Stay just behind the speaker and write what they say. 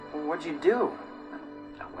what'd you do?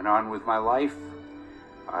 I went on with my life.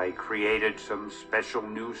 I created some special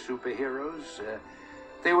new superheroes.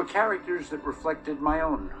 They were characters that reflected my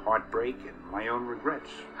own heartbreak and my own regrets.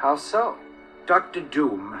 How so? Dr.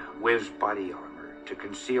 Doom wears body armor to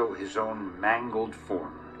conceal his own mangled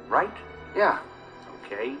form, right? Yeah.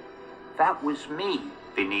 Okay, that was me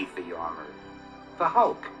beneath the armor. The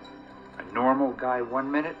Hulk. A normal guy 1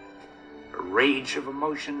 minute, a rage of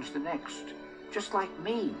emotions the next. Just like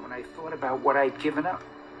me when I thought about what I'd given up.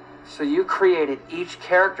 So you created each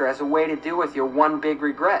character as a way to deal with your one big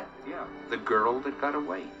regret. Yeah, the girl that got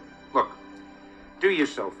away. Look, do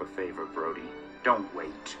yourself a favor, Brody. Don't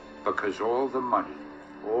wait. Because all the money,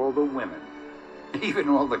 all the women, even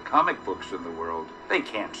all the comic books in the world, they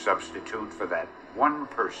can't substitute for that one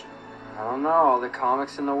person. I don't know, all the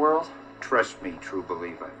comics in the world? Trust me, true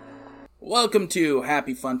believer. Welcome to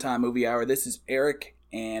Happy Fun Time Movie Hour. This is Eric,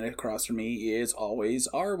 and across from me is always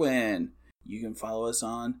Arwen. You can follow us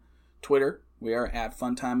on Twitter. We are at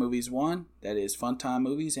FunTimeMovies1. That is Funtime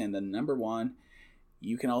Movies and the number 1.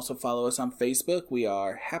 You can also follow us on Facebook. We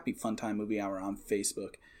are Happy Fun Time Movie Hour on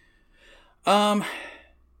Facebook.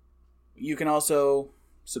 You can also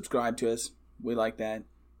subscribe to us. We like that.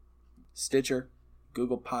 Stitcher,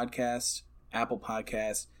 Google Podcasts, Apple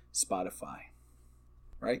Podcasts, Spotify.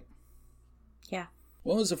 Right? Yeah.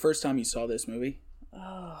 When was the first time you saw this movie?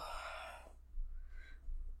 Oh.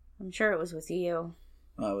 I'm sure it was with you.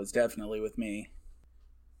 Well, it was definitely with me.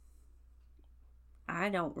 I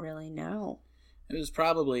don't really know. It was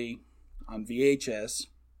probably on VHS.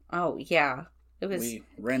 Oh, yeah. We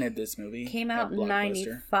rented this movie. Came out in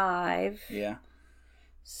 95. Yeah.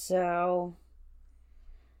 So,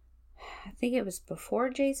 I think it was before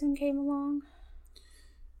Jason came along.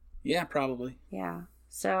 Yeah, probably. Yeah.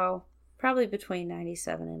 So, probably between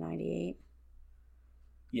 97 and 98.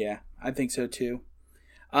 Yeah, I think so too.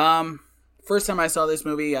 First time I saw this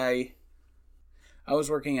movie, I was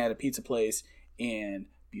working at a pizza place in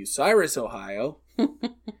Bucyrus, Ohio.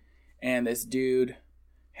 And this dude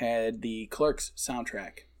had the Clerks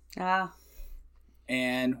soundtrack. Ah.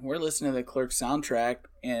 And we're listening to the Clerks soundtrack,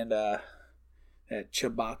 and that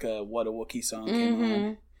Chewbacca What a Wookiee song came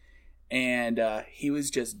on. And he was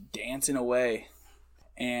just dancing away.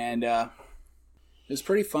 And it was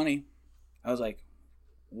pretty funny. I was like,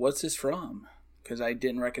 what's this from? Because I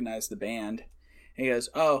didn't recognize the band. And he goes,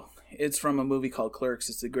 oh, it's from a movie called Clerks.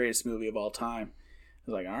 It's the greatest movie of all time.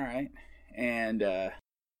 I was like, all right. And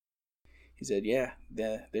he said, yeah,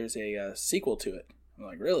 there's a sequel to it. I'm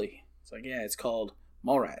like, really? It's like, yeah, it's called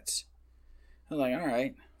Mallrats. I was like, all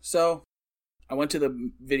right. So I went to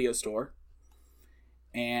the video store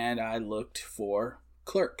and I looked for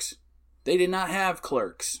Clerks. They did not have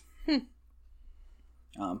Clerks.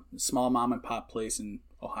 Small mom and pop place in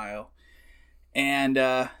Ohio. And,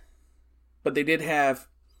 but they did have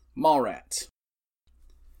Mallrats.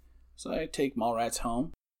 So I take Mallrats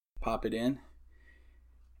home, pop it in,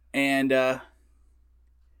 and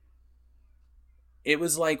it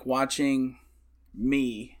was like watching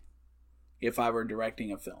me if I were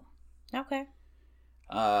directing a film. Okay.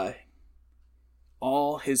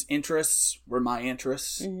 All his interests were my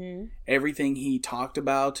interests. Mm-hmm. Everything he talked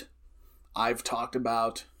about, I've talked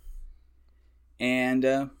about. And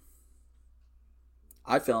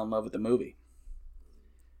I fell in love with the movie.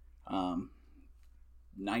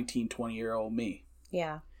 19, 20-year-old me.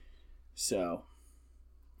 Yeah. So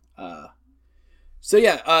the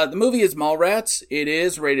movie is Mallrats. It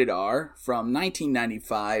is rated R from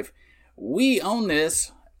 1995. We own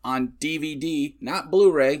this on DVD, not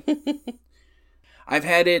Blu-ray. I've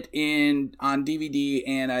had it on DVD,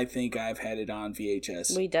 and I think I've had it on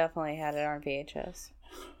VHS. We definitely had it on VHS.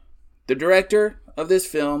 The director of this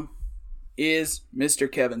film is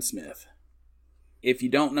Mr. Kevin Smith. If you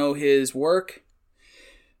don't know his work,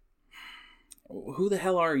 who the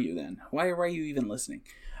hell are you then? Why are you even listening?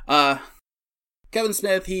 Kevin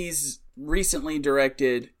Smith, he's recently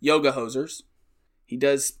directed Yoga Hosers. He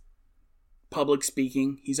does public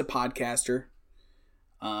speaking. He's a podcaster.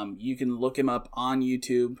 You can look him up on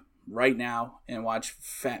YouTube right now and watch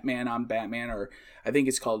Fat Man on Batman, or I think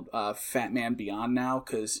it's called Fat Man Beyond now,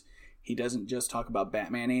 because he doesn't just talk about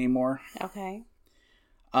Batman anymore. Okay.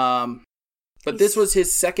 But this was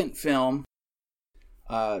his second film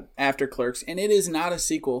after Clerks, and it is not a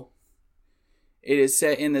sequel. It is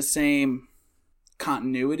set in the same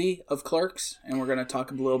continuity of Clerks, and we're going to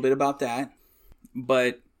talk a little bit about that.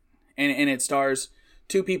 But and it stars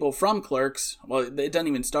two people from Clerks. Well, it doesn't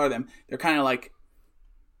even star them. They're kind of like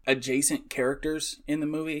adjacent characters in the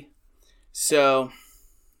movie. So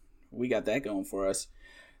we got that going for us.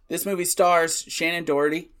 This movie stars Shannon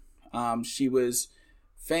Doherty. She was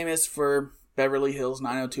famous for Beverly Hills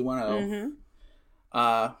 90210.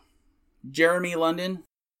 Mm-hmm. Jeremy London,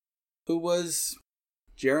 who was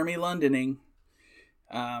Jeremy Londoning.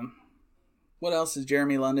 What else has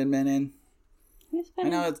Jeremy London been in? I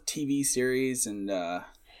know it's TV series and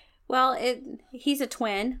well, he's a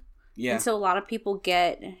twin. Yeah. And so a lot of people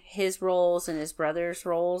get his roles and his brother's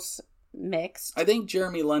roles mixed. I think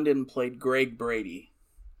Jeremy London played Greg Brady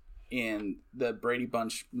in the Brady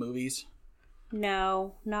Bunch movies.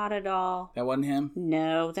 No, not at all. That wasn't him?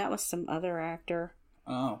 No, that was some other actor.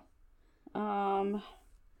 Oh.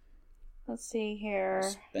 Let's see here.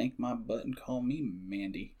 Spank my butt and call me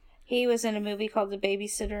Mandy. He was in a movie called The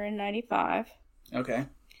Babysitter in 95. Okay.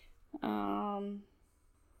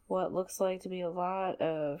 What looks like to be a lot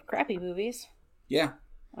of crappy movies. Yeah.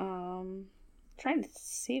 Trying to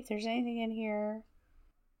see if there's anything in here.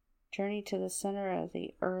 Journey to the Center of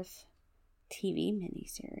the Earth TV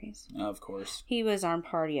miniseries. Of course. He was on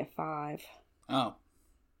Party of Five. Oh.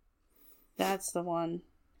 That's the one.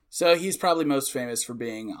 So he's probably most famous for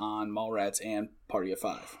being on Mallrats and Party of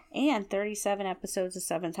Five. And 37 episodes of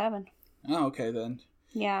Seventh Heaven. Oh, okay then.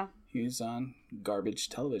 Yeah. He was on garbage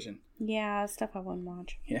television. Yeah, stuff I wouldn't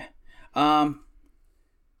watch. Yeah. I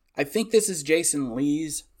think this is Jason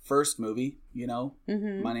Lee's first movie, you know.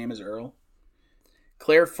 Mm-hmm. My Name is Earl.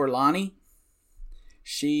 Claire Forlani.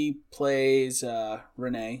 She plays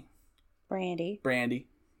Renee. Brandy.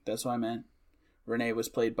 That's what I meant. Renee was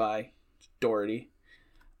played by Dorothy.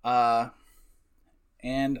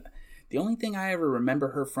 And the only thing I ever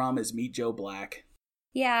remember her from is Meet Joe Black.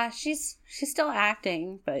 Yeah, she's still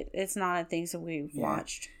acting, but it's not things that we've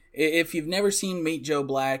watched. If you've never seen Meet Joe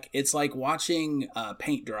Black, it's like watching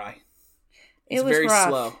paint dry. It's it was very rough.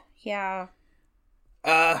 slow. Yeah.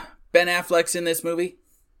 Ben Affleck's in this movie.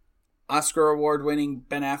 Oscar award-winning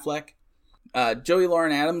Ben Affleck. Joey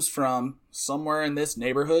Lauren Adams from Somewhere in This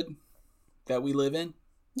Neighborhood that we live in.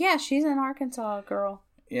 Yeah, she's an Arkansas girl.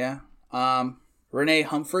 Yeah. Renee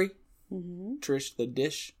Humphrey. Mm-hmm. Trish the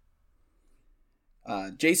Dish.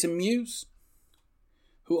 Jason Mewes,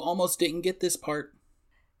 who almost didn't get this part.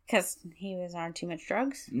 Because he was on too much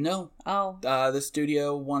drugs? No. Oh. The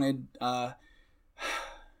studio wanted, I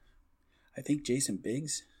think Jason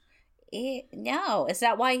Biggs. No. Is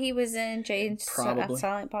that why he was in Jane's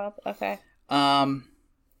Silent Pop? Okay.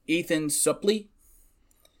 Ethan Suplee.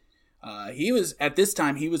 He was, at this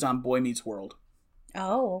time, he was on Boy Meets World.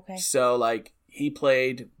 Oh, okay. So, like, he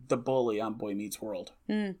played the bully on Boy Meets World.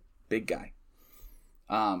 Mm. Big guy.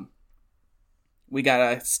 We got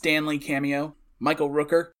a Stanley cameo. Michael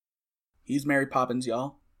Rooker. He's Mary Poppins,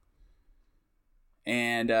 y'all.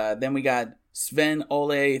 And then we got Sven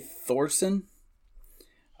Ole Thorsen.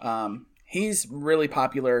 He's really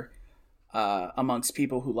popular amongst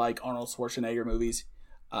people who like Arnold Schwarzenegger movies.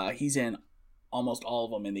 He's in almost all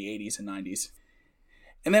of them in the 80s and 90s.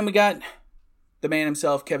 And then we got the man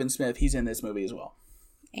himself, Kevin Smith. He's in this movie as well.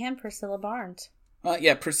 And Priscilla Barnes.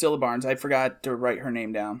 Yeah, Priscilla Barnes. I forgot to write her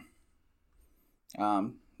name down.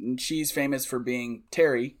 And she's famous for being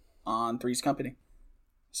Terry on Three's Company.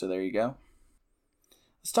 So there you go.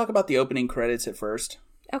 Let's talk about the opening credits at first.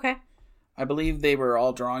 Okay. I believe they were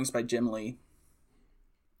all drawings by Jim Lee.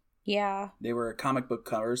 Yeah. They were comic book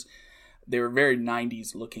covers. They were very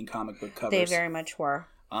 90s looking comic book covers. They very much were.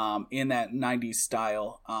 In that 90s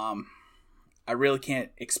style. I really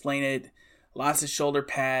can't explain it. Lots of shoulder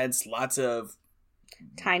pads, lots of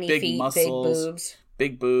tiny big feet, muscles,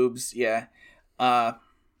 big boobs. Yeah. The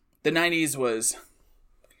 90s was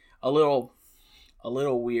a little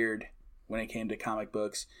weird when it came to comic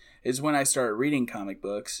books. Is when I started reading comic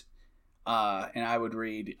books. And I would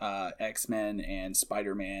read X-Men and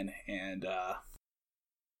Spider-Man and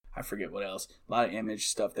I forget what else. A lot of Image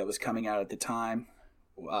stuff that was coming out at the time.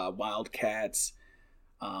 Wildcats,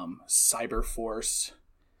 Cyberforce,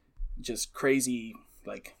 just crazy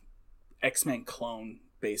like X-Men clone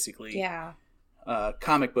basically. Yeah.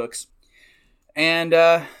 Comic books. And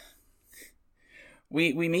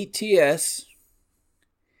we meet TS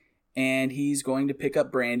and he's going to pick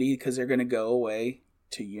up Brandy because they're going to go away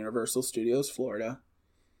to Universal Studios Florida.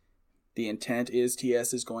 The intent is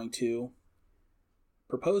TS is going to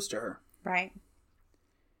propose to her. Right.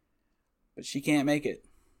 But she can't make it.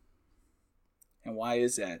 And why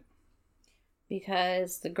is that?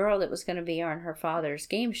 Because the girl that was going to be on her father's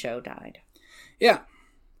game show died. Yeah.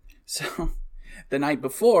 So the night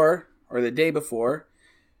before, or the day before,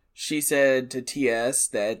 she said to TS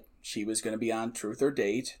that she was going to be on Truth or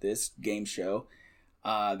Date, this game show,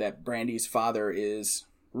 that Brandy's father is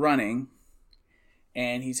running.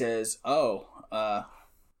 And he says, the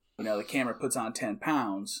camera puts on 10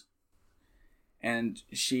 pounds. And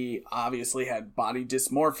she obviously had body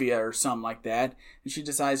dysmorphia or something like that. And she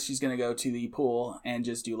decides she's going to go to the pool and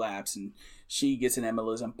just do laps. And she gets an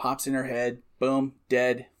embolism, pops in her head, boom,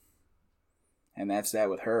 dead. And that's that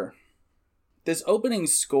with her. This opening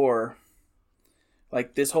score,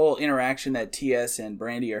 like this whole interaction that T.S. and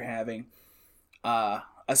Brandy are having,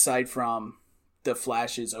 aside from the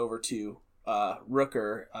flashes over to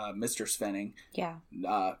Rooker, Mr. Svenning,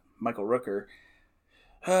 Michael Rooker,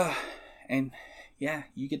 and yeah,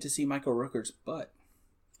 you get to see Michael Rooker's butt.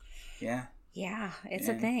 Yeah. Yeah, it's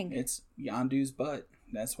a thing. It's Yondu's butt.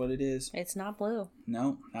 That's what it is. It's not blue.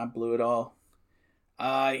 No, not blue at all.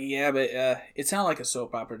 Yeah, but it sounded like a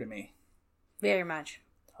soap opera to me. Very much.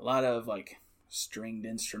 A lot of like stringed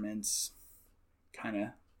instruments,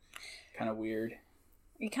 kind of weird.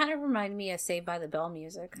 It kind of reminded me of Saved by the Bell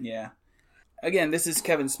music. Yeah. Again, this is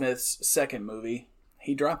Kevin Smith's second movie.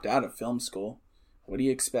 He dropped out of film school. What do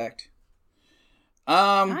you expect?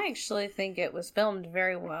 I actually think it was filmed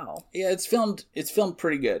very well. Yeah, it's filmed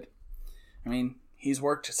pretty good. I mean, he's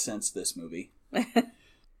worked since this movie.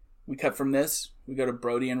 We cut from this. We go to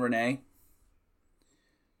Brody and Renee.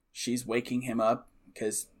 She's waking him up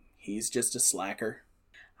because he's just a slacker.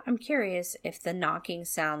 I'm curious if the knocking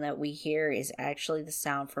sound that we hear is actually the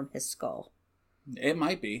sound from his skull. It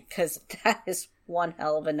might be. Because that is one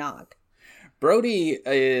hell of a knock. Brody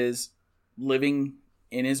is living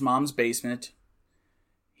in his mom's basement.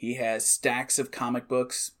 He has stacks of comic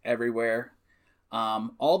books everywhere.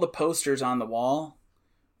 All the posters on the wall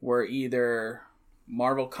were either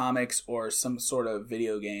Marvel Comics or some sort of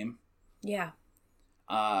video game. Yeah.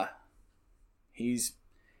 He's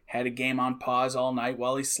had a game on pause all night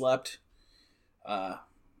while he slept.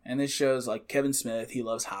 And this shows like Kevin Smith, he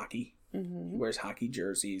loves hockey. Mm-hmm. He wears hockey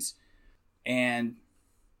jerseys. And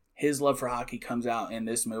his love for hockey comes out in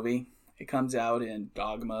this movie. It comes out in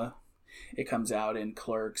Dogma. It comes out in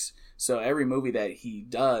Clerks. So every movie that he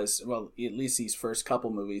does, well, at least these first couple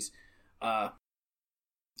movies,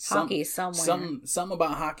 hockey somewhere. Some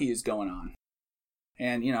about hockey is going on.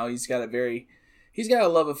 And, you know, he's got a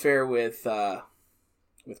love affair with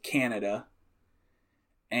Canada.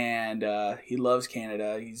 And he loves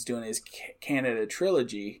Canada. He's doing his Canada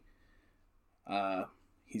trilogy.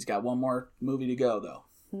 He's got one more movie to go, though.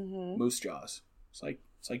 Mm-hmm. Moose Jaws. It's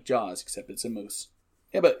like Jaws, except it's a moose.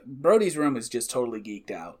 Yeah, but Brody's room is just totally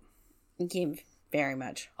geeked out. Very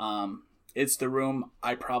much. It's the room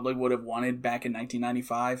I probably would have wanted back in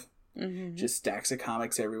 1995. Mm-hmm. Just stacks of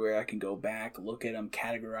comics everywhere. I can go back, look at them,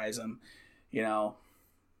 categorize them. You know,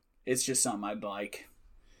 it's just something I'd like.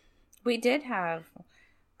 We did have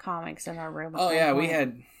comics in our room. Oh, yeah, we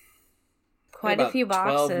had quite a few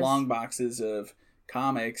boxes. 12 long boxes of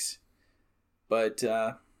comics. But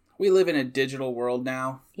we live in a digital world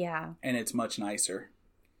now. Yeah. And it's much nicer.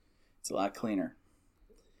 It's a lot cleaner.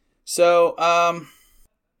 So,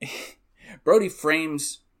 Brody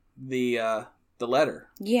frames the letter.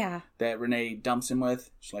 Yeah. That Renee dumps him with.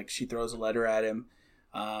 She throws a letter at him.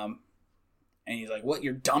 And he's like, "What,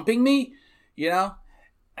 you're dumping me?" You know?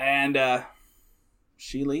 And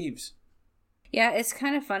she leaves. Yeah, it's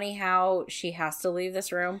kind of funny how she has to leave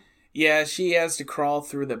this room. Yeah, she has to crawl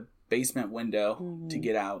through the basement window to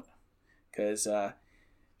get out. Because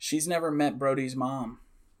she's never met Brody's mom.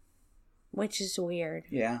 Which is weird.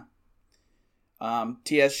 Yeah.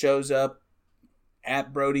 T.S. shows up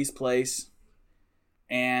at Brody's place.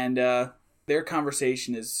 And their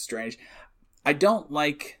conversation is strange. I don't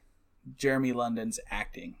like Jeremy London's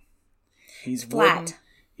acting. He's flat. Wooden.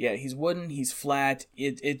 Yeah, he's wooden. He's flat.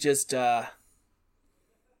 It just...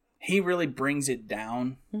 he really brings it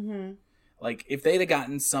down. Mm-hmm. Like, if they'd have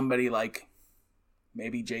gotten somebody like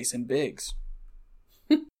maybe Jason Biggs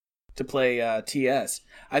to play T.S.,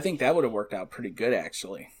 I think that would have worked out pretty good,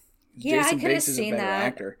 actually. Yeah, Jason I could have Biggs is seen a better that.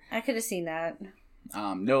 actor. I could have seen that.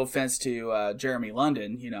 No offense to Jeremy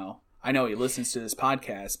London, you know. I know he listens to this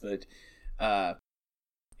podcast, but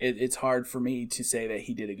it's hard for me to say that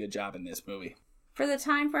he did a good job in this movie. For the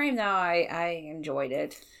time frame, though, I enjoyed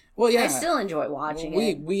it. Well, yeah, I still enjoy watching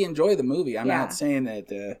it. We enjoy the movie. I'm not saying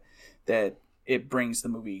that that it brings the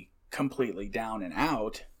movie completely down and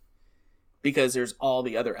out, because there's all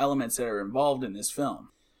the other elements that are involved in this film.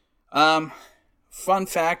 Fun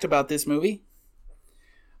fact about this movie: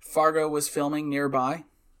 Fargo was filming nearby.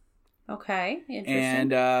 Okay,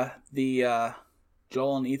 interesting. And the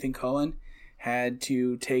Joel and Ethan Coen had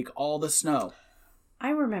to take all the snow. I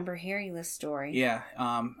remember hearing this story. Yeah,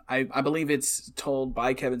 I believe it's told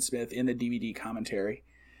by Kevin Smith in the DVD commentary.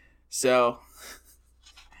 So,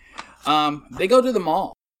 they go to the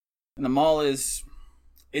mall. And the mall it's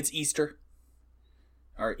Easter.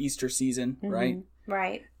 Or Easter season, right?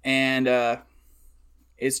 Right. And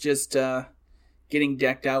it's just getting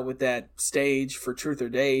decked out with that stage for Truth or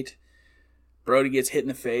Date. Brody gets hit in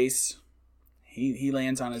the face. He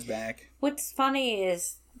lands on his back. What's funny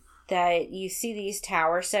is that you see these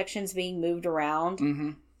tower sections being moved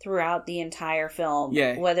around throughout the entire film.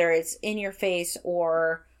 Yeah. Whether it's in your face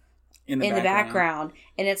or in the background.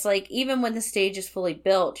 And it's like, even when the stage is fully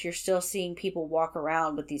built, you're still seeing people walk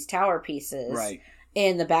around with these tower pieces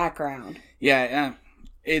in the background. Yeah,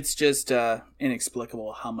 it's just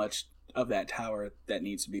inexplicable how much of that tower that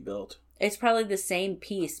needs to be built. It's probably the same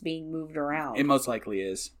piece being moved around. It most likely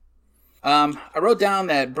is. I wrote down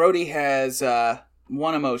that Brody has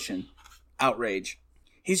one emotion: outrage.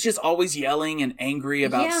 He's just always yelling and angry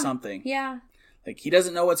about something. Yeah. Like, he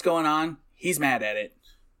doesn't know what's going on. He's mad at it.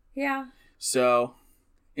 Yeah. So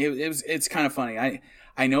it's kind of funny.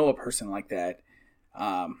 I know a person like that.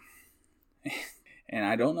 And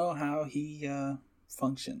I don't know how he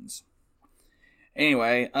functions.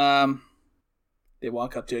 Anyway, they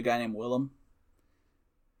walk up to a guy named Willem.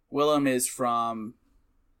 Willem is from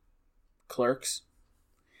Clerks.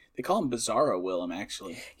 They call him Bizarro Willem,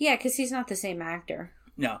 actually. Yeah, because he's not the same actor.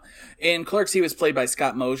 No. In Clerks, he was played by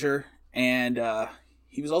Scott Mosier, and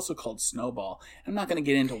he was also called Snowball. I'm not going to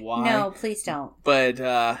get into why. No, please don't. But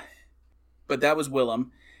that was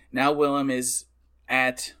Willem. Now Willem is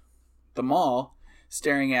at the mall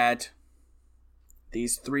staring at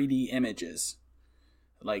these 3D images.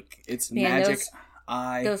 Like, it's magic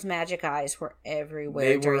eye. Those magic eyes were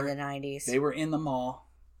everywhere during the 90s. They were in the mall.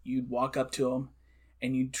 You'd walk up to them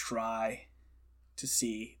and you'd try to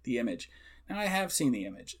see the image. Now, I have seen the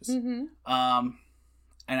images. Mm-hmm.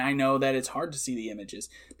 And I know that it's hard to see the images.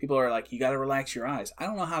 People are like, you got to relax your eyes. I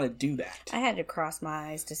don't know how to do that. I had to cross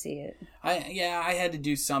my eyes to see it. I had to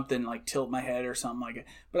do something like tilt my head or something like it.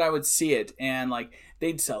 But I would see it, and like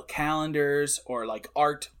they'd sell calendars or like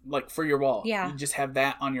art like for your wall. Yeah. You just have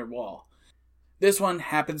that on your wall. This one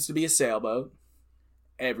happens to be a sailboat.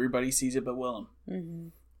 Everybody sees it but Willem. Mm-hmm.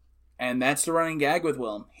 And that's the running gag with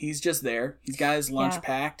Willem. He's just there. He's got his lunch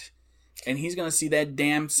packed, and he's going to see that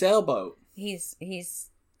damn sailboat. He's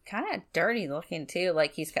kind of dirty looking too.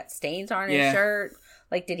 Like, he's got stains on his shirt.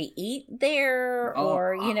 Like, did he eat there?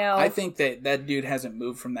 Or, you know? I think that dude hasn't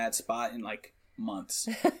moved from that spot in like months.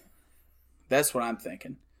 That's what I'm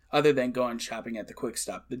thinking. Other than going shopping at the Quick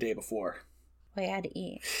Stop the day before. Well, he had to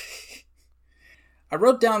eat. I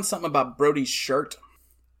wrote down something about Brody's shirt.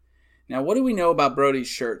 Now, what do we know about Brody's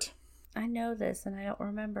shirt? I know this and I don't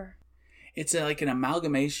remember. It's like an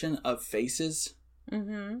amalgamation of faces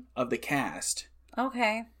of the cast.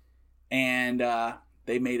 Okay. And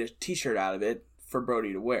they made a t-shirt out of it for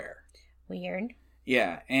Brody to wear. Weird.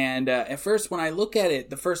 Yeah, and at first when I look at it,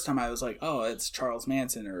 the first time I was like, oh, it's Charles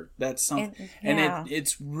Manson or that's something. And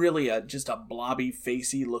it's really just a blobby,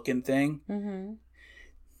 facey looking thing. Mm-hmm.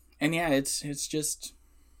 And yeah, it's just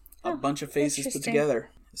a bunch of faces put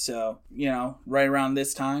together. So, you know, right around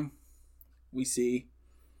this time, we see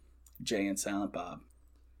Jay and Silent Bob.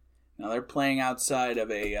 Now they're playing outside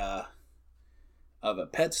of a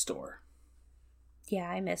pet store. Yeah,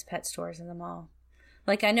 I miss pet stores in the mall.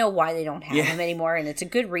 Like, I know why they don't have them anymore, and it's a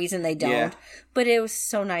good reason they don't. Yeah. But it was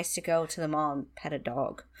so nice to go to the mall and pet a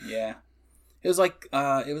dog. Yeah, it was like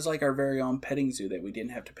our very own petting zoo that we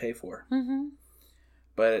didn't have to pay for. Mm-hmm.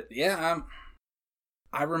 But yeah,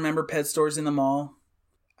 I remember pet stores in the mall.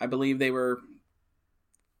 I believe they were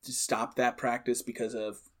to stop that practice because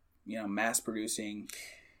of, you know, mass producing.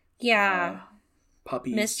 Yeah.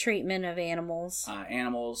 Puppies. Mistreatment of animals.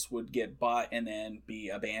 Animals would get bought and then be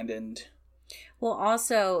abandoned. Well,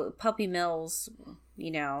 also puppy mills,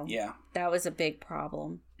 you know. Yeah. That was a big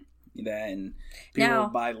problem. That and people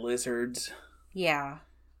would buy lizards. Yeah.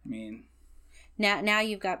 I mean. Now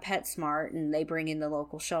you've got PetSmart and they bring in the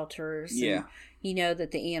local shelters. Yeah. And you know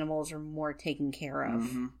that the animals are more taken care of.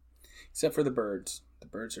 Mm-hmm. Except for the birds. The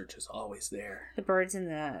birds are just always there. The birds and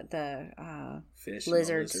the fish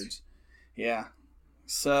lizards. And the lizards. Yeah.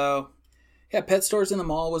 So, yeah, pet stores in the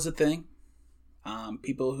mall was a thing.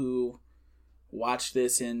 People who watch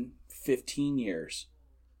this in 15 years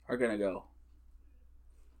are going to go,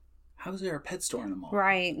 how is there a pet store in the mall?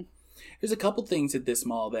 Right. There's a couple things at this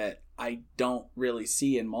mall that I don't really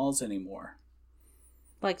see in malls anymore.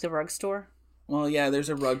 Like the rug store? Well, yeah, there's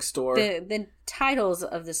a rug store. The titles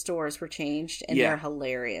of the stores were changed, and they're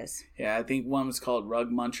hilarious. Yeah, I think one was called Rug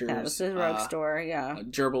Munchers. That was the rug store, yeah.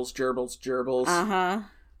 Gerbils.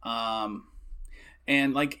 Uh-huh.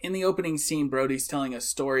 And like in the opening scene, Brody's telling a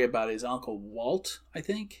story about his uncle Walt, I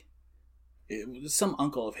think. It was some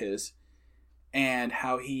uncle of his. And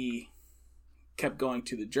how he kept going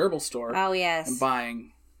to the gerbil store. Oh, yes. And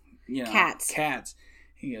buying, you know, cats.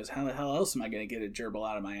 He goes, how the hell else am I going to get a gerbil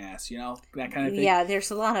out of my ass? You know, that kind of thing. Yeah,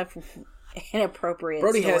 there's a lot of inappropriate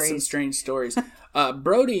Brody stories. has some strange stories.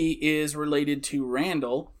 Brody is related to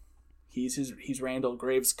Randall. He's Randall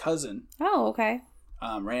Graves' cousin. Oh, okay.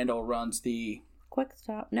 Randall runs the Quick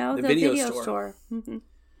Stop. No, the video store. Mm-hmm.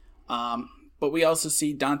 But we also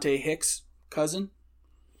see Dante Hicks' cousin.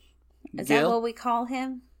 Is that what we call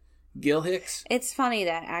him? Gil Hicks. It's funny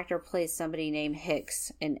that actor plays somebody named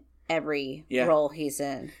Hicks in every role he's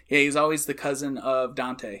in. Yeah, he's always the cousin of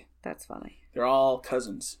Dante. That's funny. They're all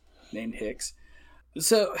cousins named Hicks.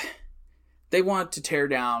 So they want to tear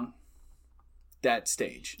down that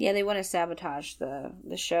stage. Yeah, they want to sabotage the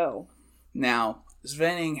show. Now,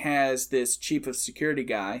 Svenning has this chief of security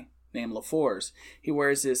guy named LaForce. He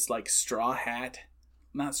wears this like straw hat.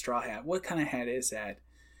 Not straw hat. What kind of hat is that?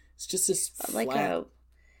 It's just this flat a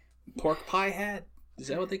pork pie hat. Is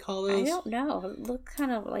that what they call those? I don't know. It looked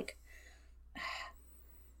kind of like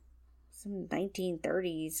some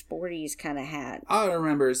 1930s, 40s kind of hat. All I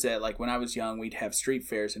remember is that like when I was young, we'd have street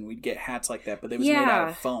fairs and we'd get hats like that, but they was made out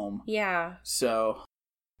of foam. Yeah. So,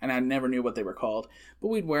 and I never knew what they were called, but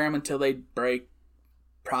we'd wear them until they'd break,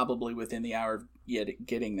 probably within the hour of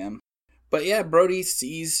getting them. But yeah, Brody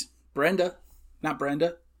sees Renee.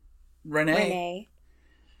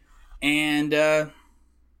 And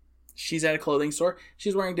she's at a clothing store.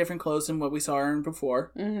 She's wearing different clothes than what we saw her in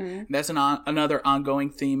before. Mm-hmm. That's another ongoing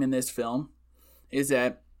theme in this film, is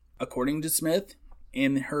that according to Smith,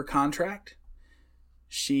 in her contract,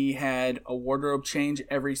 she had a wardrobe change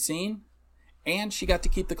every scene, and she got to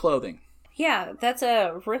keep the clothing. Yeah, that's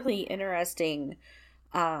a really interesting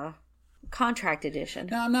contract edition.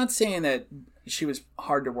 Now, I'm not saying that she was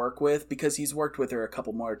hard to work with, because he's worked with her a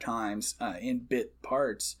couple more times in bit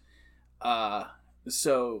parts.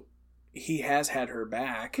 So he has had her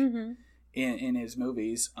back in his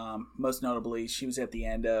movies. Most notably, she was at the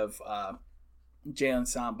end of Jay and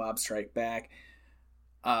Silent Bob Strike Back.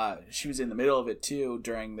 She was in the middle of it too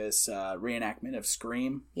during this reenactment of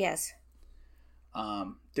Scream. Yes.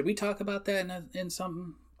 Did we talk about that in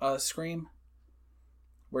some Scream?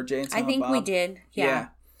 Where Jay and Silent Bob? I think we did. Yeah.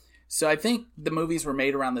 So I think the movies were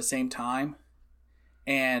made around the same time,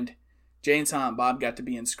 and Jay and Silent Bob got to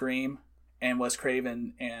be in Scream, and Wes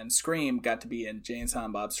Craven and Scream got to be in Jay and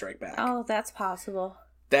Silent Bob Strike Back. Oh, that's possible.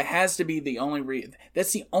 That has to be the only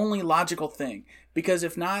that's the only logical thing. Because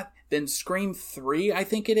if not, then Scream 3, I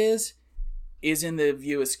think it is in the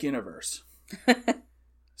View Askewniverse.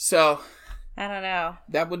 So, I don't know.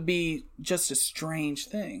 That would be just a strange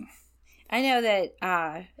thing. I know that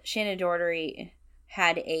Shannen Doherty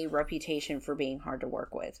had a reputation for being hard to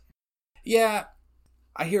work with. Yeah,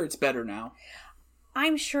 I hear it's better now.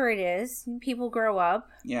 I'm sure it is. People grow up.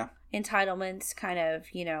 Yeah. Entitlements kind of,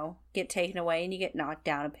 get taken away and you get knocked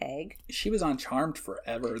down a peg. She was on Charmed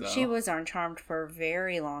forever, though. She was on Charmed for a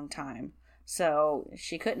very long time. So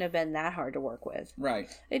she couldn't have been that hard to work with. Right.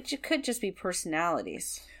 It could just be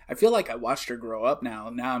personalities. I feel like I watched her grow up now.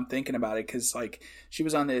 Now I'm thinking about it because, she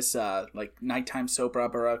was on this, nighttime soap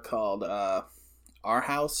opera called Our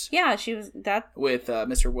House. Yeah, she was that with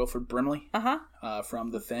Mr. Wilford Brimley.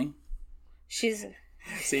 From The Thing. She's.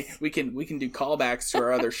 See, we can do callbacks to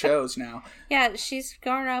our other shows now. Yeah, she's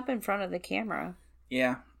grown up in front of the camera.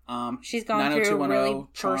 Yeah. She's gone through really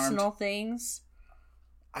personal things.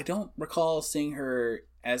 I don't recall seeing her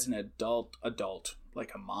as an adult,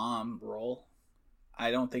 like a mom role. I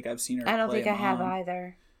don't think I've seen her. I don't think I have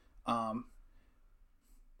either. A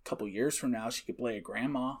couple years from now, she could play a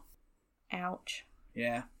grandma. Ouch.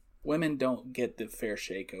 Yeah, women don't get the fair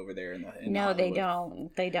shake over there in no,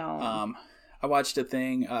 Hollywood. They don't. I watched a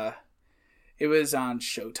thing. It was on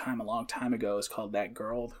Showtime a long time ago. It's called That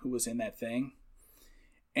Girl Who Was in That Thing.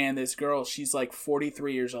 And this girl, she's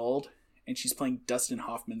 43 years old, and she's playing Dustin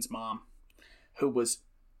Hoffman's mom, who was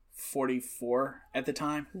 44 at the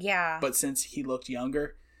time. Yeah. But since he looked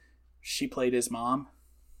younger, she played his mom.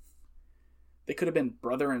 They could have been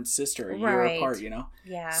brother and sister a year apart,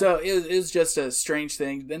 Yeah. So it was just a strange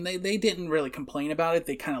thing. Then they didn't really complain about it.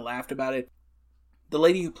 They kind of laughed about it. The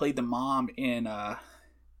lady who played the mom in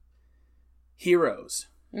Heroes,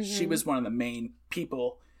 she was one of the main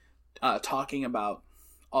people talking about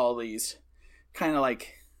all these kind of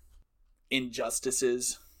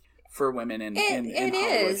injustices for women in Hollywood. It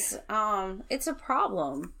is. It's a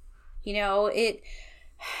problem.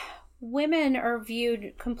 Women are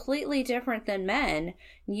viewed completely different than men.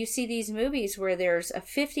 You see these movies where there's a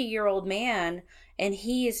 50-year-old man and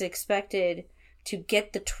he is expected to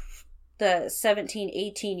get the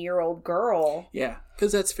 17, 18-year-old girl. Yeah,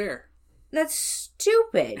 because that's fair. That's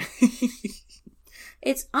stupid.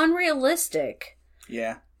 It's unrealistic.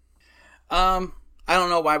 Yeah. I I don't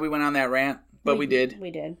know why we went on that rant, but we did.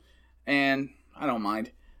 We did. And I don't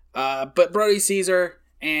mind. But Brody sees her,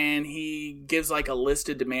 and he gives like a list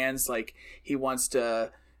of demands, like he wants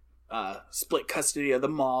to split custody of the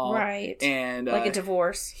mall, right? And like a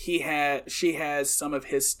divorce. She has some of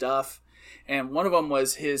his stuff, and one of them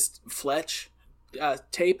was his Fletch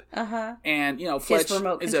tape. And Fletch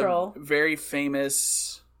is a very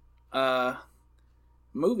famous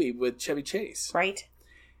movie with Chevy Chase, right?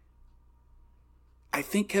 I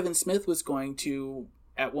think Kevin Smith was going to,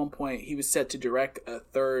 at one point, he was set to direct a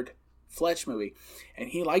third Fletch movie, and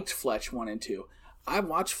he liked Fletch 1 and 2. I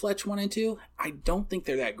watched Fletch 1 and 2. I don't think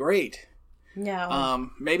they're that great. No.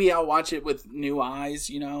 Maybe I'll watch it with new eyes,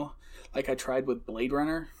 like I tried with Blade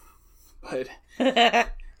Runner. But, yeah,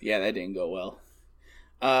 that didn't go well.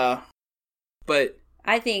 But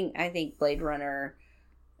I think Blade Runner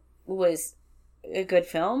was a good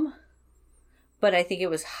film. But I think it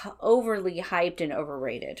was overly hyped and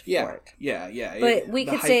overrated for it. Yeah. But we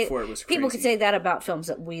could say for it was people crazy. could say that about films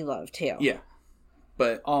that we love too. Yeah,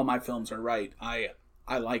 but all my films are right. I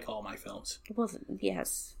like all my films. Well,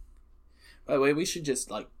 yes. By the way, we should just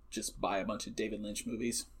buy a bunch of David Lynch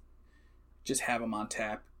movies, just have them on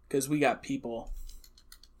tap, because we got people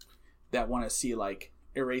that want to see like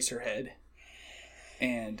Eraserhead,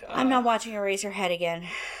 and I'm not watching Eraserhead again.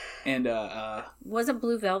 And wasn't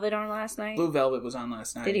Blue Velvet on last night? Blue Velvet was on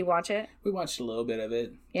last night. Did he watch it? We watched a little bit of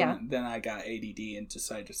it. Yeah. Then I got ADD and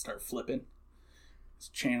decided to start flipping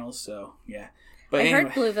channels. So yeah. But I anyway,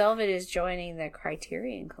 heard Blue Velvet is joining the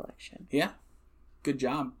Criterion Collection. Yeah. Good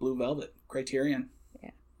job, Blue Velvet. Criterion.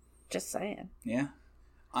 Yeah. Just saying. Yeah.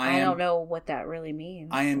 I don't know what that really means.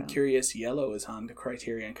 I Am Curious Yellow is on the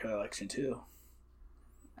Criterion Collection too.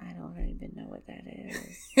 I don't even know what that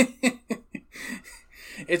is.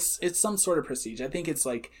 It's some sort of prestige. I think it's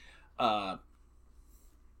like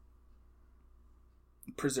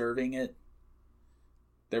preserving it.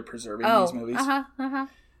 They're preserving these movies.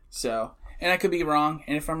 So, and I could be wrong.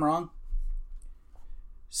 And if I'm wrong,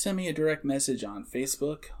 send me a direct message on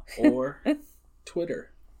Facebook or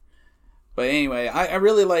Twitter. But anyway, I'd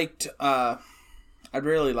really like to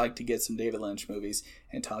get some David Lynch movies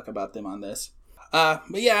and talk about them on this. But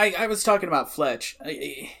yeah, I was talking about Fletch.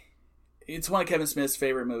 It's one of Kevin Smith's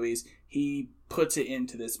favorite movies. He puts it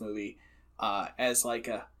into this movie as like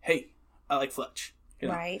a, hey, I like Fletch.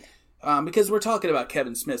 Right. Because we're talking about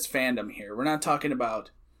Kevin Smith's fandom here. We're not talking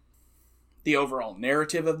about the overall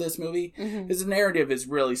narrative of this movie. Because the narrative is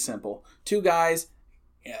really simple. Two guys,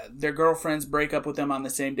 their girlfriends break up with them on the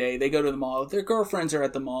same day. They go to the mall. Their girlfriends are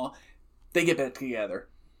at the mall. They get back together.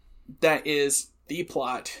 That is the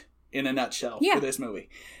plot in a nutshell for this movie.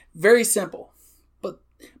 Very simple.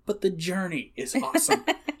 But the journey is awesome.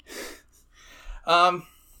 Have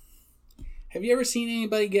you ever seen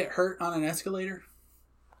anybody get hurt on an escalator?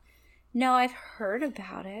 No, I've heard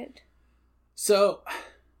about it. So,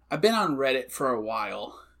 I've been on Reddit for a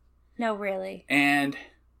while. No, really. And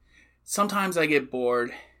sometimes I get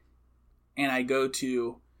bored and I go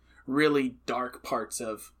to really dark parts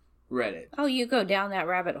of Reddit. Oh, you go down that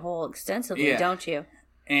rabbit hole extensively, don't you?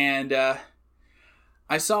 And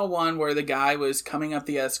I saw one where the guy was coming up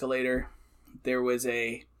the escalator. There was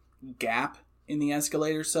a gap in the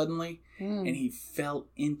escalator suddenly, and he fell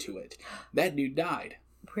into it. That dude died.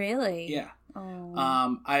 Really? Yeah.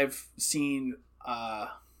 Oh. I've seen... I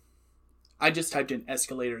just typed in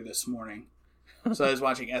escalator this morning. So I was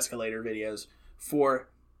watching escalator videos for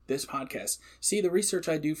this podcast. See, the research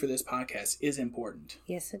I do for this podcast is important.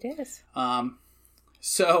 Yes, it is.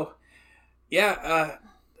 So, yeah,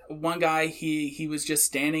 one guy, he was just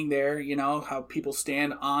standing there, you know, how people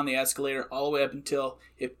stand on the escalator all the way up until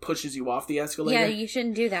it pushes you off the escalator. Yeah, you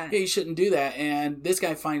shouldn't do that. Yeah, you shouldn't do that. And this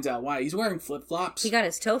guy finds out why. He's wearing flip-flops. He got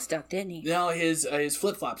his toe stuck, didn't he? No, his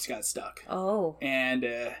flip-flops got stuck. Oh. And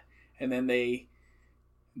then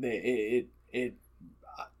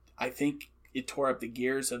I think it tore up the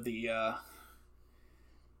gears of the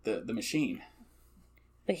machine.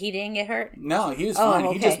 But he didn't get hurt? No, he was fine.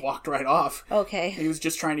 Okay. He just walked right off. Okay. He was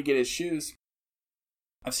just trying to get his shoes.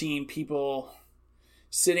 I've seen people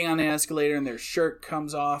sitting on the escalator and their shirt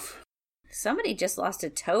comes off. Somebody just lost a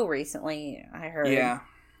toe recently, I heard. Yeah.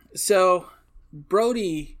 So,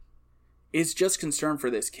 Brody is just concerned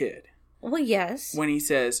for this kid. Well, yes. When he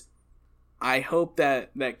says, I hope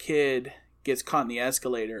that kid gets caught in the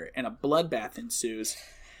escalator and a bloodbath ensues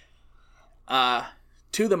to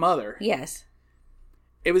the mother. Yes.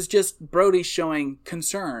 It was just Brody showing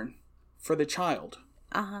concern for the child.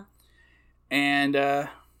 Uh-huh. And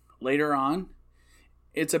later on,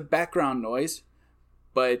 it's a background noise,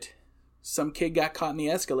 but some kid got caught in the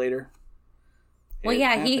escalator Well, it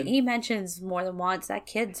yeah, happened. he mentions more than once that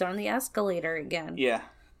kid's on the escalator again. Yeah.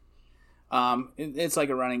 It's like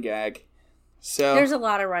a running gag. So There's a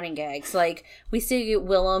lot of running gags. Like, we see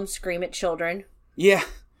Willem scream at children. yeah.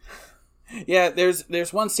 Yeah,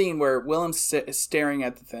 there's one scene where Willem's staring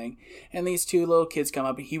at the thing, and these two little kids come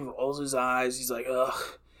up, and he rolls his eyes. He's like,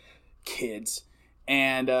 ugh, kids.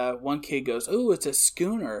 And one kid goes, "Oh, it's a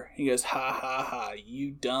schooner." He goes, "Ha ha ha,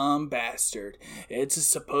 you dumb bastard. It's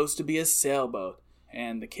supposed to be a sailboat."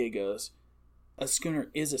 And the kid goes, "A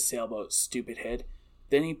schooner is a sailboat, stupid head."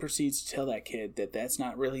 Then he proceeds to tell that kid that that's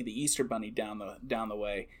not really the Easter Bunny down the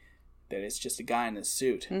way, that it's just a guy in a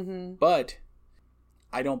suit. Mm-hmm. But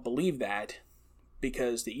I don't believe that,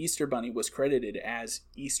 because the Easter Bunny was credited as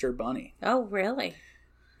Easter Bunny. Oh, really?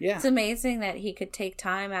 Yeah. It's amazing that he could take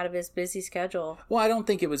time out of his busy schedule. Well, I don't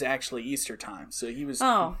think it was actually Easter time, so he was...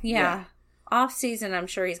 Oh, yeah. Off season, I'm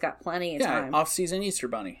sure he's got plenty of time. Off-season Easter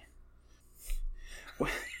Bunny.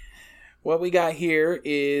 What we got here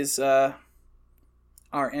is our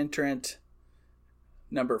entrant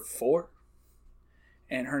number 4,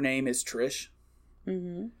 and her name is Trish.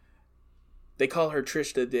 Mm-hmm. They call her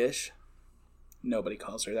Trish the Dish. Nobody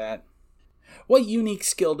calls her that. What unique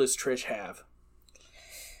skill does Trish have?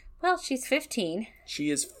 Well, she's 15.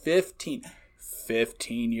 She is 15.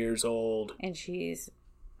 15 years old. And she's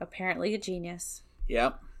apparently a genius.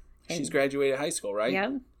 Yep. She's graduated high school, right?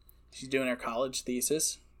 Yep. She's doing her college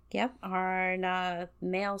thesis. Yep. On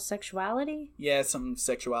male sexuality? Yeah, some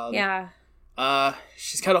sexuality. Yeah.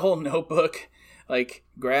 She's got a whole notebook. Like,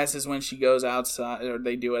 grass is when she goes outside, or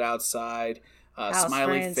they do it outside.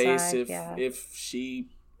 Smiley face if she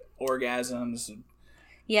orgasms.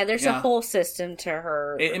 Yeah, there's a whole system to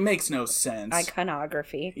her It makes no sense.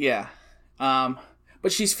 iconography. Yeah.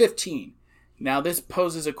 But she's 15. Now, this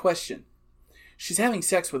poses a question. She's having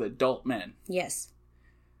sex with adult men. Yes.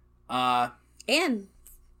 And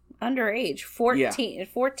underage.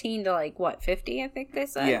 14 to, like, what, 50, I think they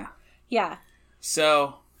said? Yeah. Yeah.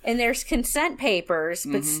 So... And there's consent papers,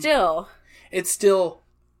 but still... It's still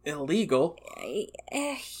illegal.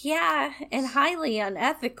 Yeah, and highly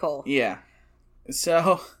unethical. Yeah.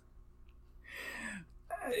 So...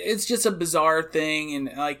 It's just a bizarre thing,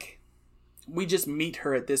 and, like... We just meet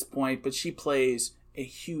her at this point, but she plays a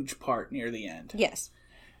huge part near the end. Yes.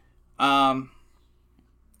 I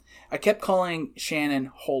kept calling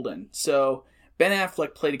Shannon Holden. So, Ben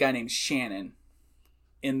Affleck played a guy named Shannon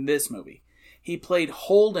in this movie. He played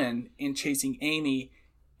Holden in Chasing Amy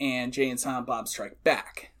and Jay and Silent Bob Strike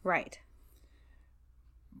Back. Right.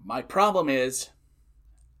 My problem is,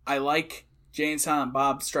 I like Jay and Silent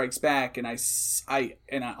Bob Strikes Back, and I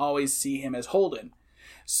always see him as Holden.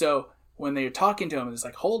 So when they're talking to him, it's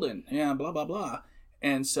like, Holden, yeah, blah, blah, blah.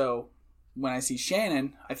 And so when I see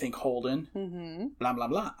Shannon, I think Holden, blah, blah,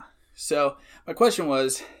 blah. So my question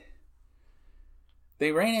was,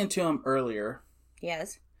 they ran into him earlier.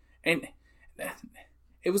 Yes. And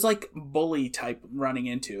it was like bully type running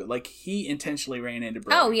into. Like, he intentionally ran into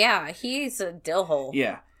Brody. Oh, yeah. He's a dill hole.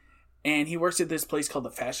 Yeah. And he works at this place called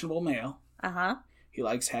the Fashionable Male. Uh-huh. He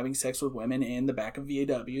likes having sex with women in the back of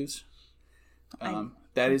VAWs.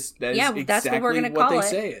 That is that's exactly what we're going to what call they it.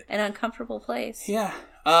 say. An uncomfortable place. Yeah.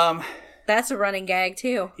 That's a running gag,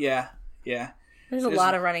 too. Yeah. There's a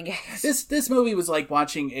lot of running gags. This movie was like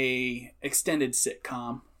watching a extended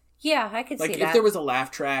sitcom. Yeah, I could see Like, that. if there was a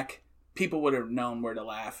laugh track, people would have known where to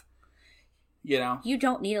laugh. You know? You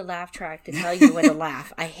don't need a laugh track to tell you when to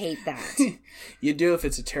laugh. I hate that. You do if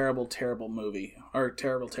it's a terrible, terrible movie. Or a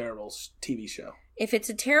terrible, terrible TV show. If it's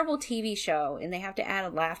a terrible TV show and they have to add a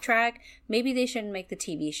laugh track, maybe they shouldn't make the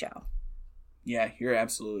TV show. Yeah, you're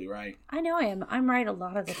absolutely right. I know I am. I'm right a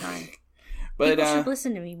lot of the time. But people should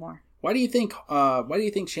listen to me more. Why do you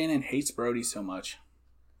think Shannon hates Brody so much?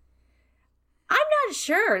 I'm not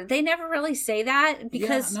sure. They never really say that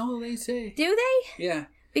because... Yeah, no, they say. Do they? Yeah.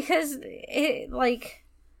 Because,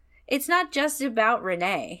 it's not just about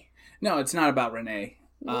Renee. No, it's not about Renee.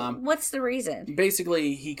 What's the reason?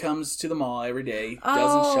 Basically, he comes to the mall every day,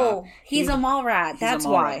 doesn't shop. He's a mall rat. That's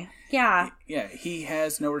why. Rat. Yeah. Yeah, he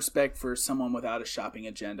has no respect for someone without a shopping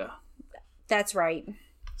agenda. That's right.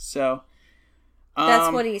 So...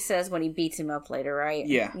 that's what he says when he beats him up later, right?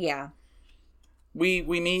 Yeah. Yeah. We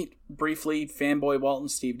meet briefly Fanboy Walt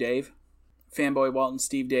and Steve Dave. Fanboy Walt and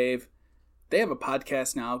Steve Dave, they have a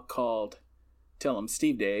podcast now called Tell 'em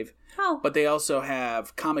Steve Dave. Oh. But they also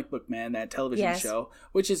have Comic Book Man, that television show,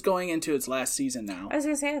 which is going into its last season now. I was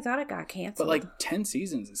going to say, I thought it got canceled. But like 10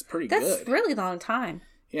 seasons is pretty good. good. That's a really long time.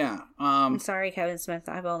 Yeah. I'm sorry, Kevin Smith.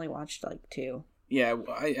 I've only watched like 2. Yeah,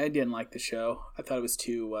 I didn't like the show. I thought it was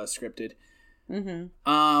too scripted.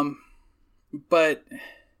 Mm-hmm. But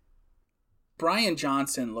Brian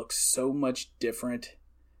Johnson looks so much different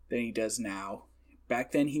than he does now.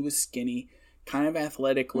 Back then he was skinny, kind of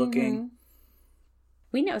athletic looking. Mm-hmm.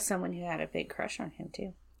 We know someone who had a big crush on him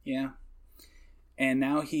too. Yeah. And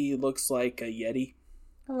now he looks like a Yeti.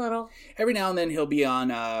 A little. Every now and then he'll be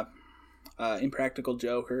on Impractical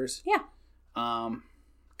Jokers. Yeah.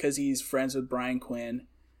 Because he's friends with Brian Quinn.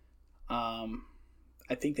 I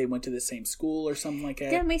think they went to the same school or something like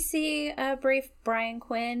that. Didn't we see a brief Brian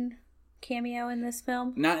Quinn cameo in this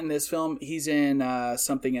film? Not in this film. He's in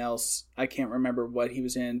something else. I can't remember what he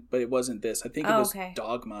was in, but it wasn't this. I think it was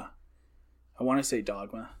Dogma. I want to say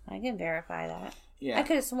Dogma. I can verify that. Yeah. I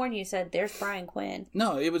could have sworn you said there's Brian Quinn.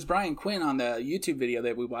 No, it was Brian Quinn on the YouTube video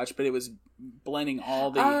that we watched, but it was blending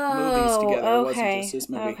all the movies together. Okay. It wasn't just this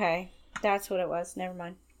movie. Okay. That's what it was. Never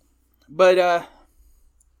mind. But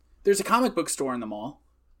there's a comic book store in the mall.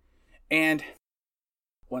 And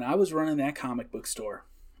when I was running that comic book store,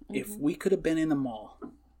 if we could have been in the mall,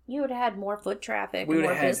 you would have had more foot traffic, we would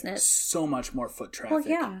more have had business. so much more foot traffic. Well,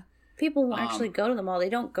 yeah. People actually go to the mall. They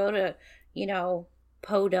don't go to,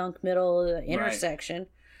 Podunk middle intersection. Right.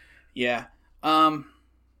 Yeah.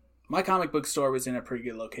 My comic book store was in a pretty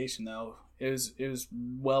good location, though. It was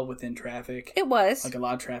well within traffic. It was. Like, a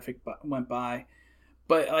lot of traffic went by.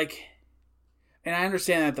 But, and I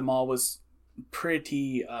understand that the mall was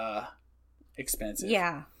pretty expensive.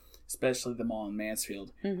 Yeah. Especially the mall in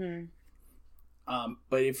Mansfield. Mm-hmm.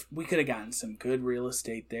 But if we could have gotten some good real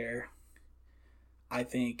estate there, I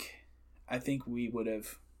think we would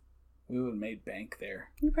have made bank there.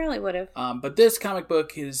 You probably would have. But this comic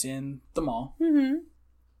book is in the mall. Mm-hmm.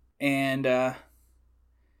 And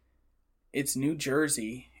it's New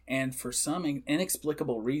Jersey. And for some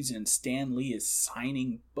inexplicable reason, Stan Lee is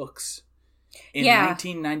signing books in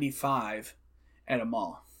 1995 at a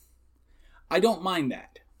mall. I don't mind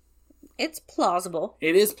that. It's plausible.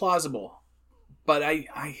 It is plausible. But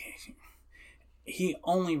he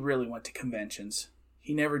only really went to conventions.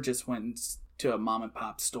 He never just went to a mom and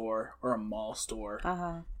pop store or a mall store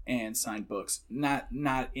and signed books. Not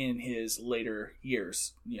in his later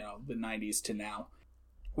years, the 90s to now.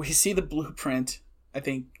 We see the blueprint, I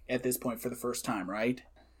think, at this point for the first time, right?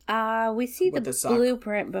 We see the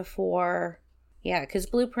blueprint before. Yeah, because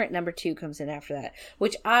blueprint number 2 comes in after that,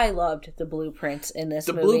 which I loved the blueprints in this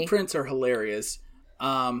movie. The blueprints are hilarious.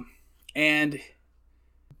 And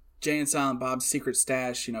Jay and Silent Bob's Secret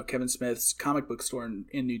Stash, Kevin Smith's comic book store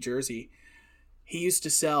in New Jersey, he used to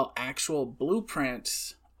sell actual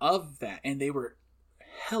blueprints of that, and they were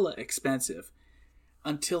hella expensive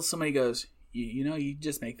until somebody goes, you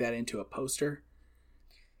just make that into a poster.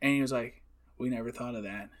 And he was like, we never thought of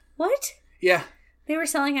that. What? Yeah. They were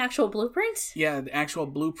selling actual blueprints? Yeah, the actual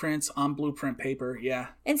blueprints on blueprint paper, yeah.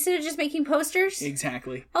 Instead of just making posters?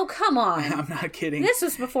 Exactly. Oh, come on. I'm not kidding. This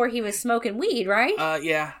was before he was smoking weed, right?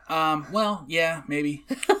 Yeah. Well, yeah, maybe.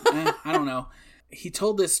 I don't know. He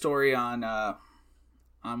told this story on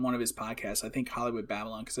one of his podcasts, I think Hollywood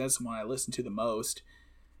Babylon, because that's the one I listened to the most.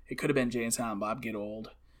 It could have been Jay and Silent Bob Get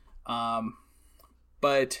Old.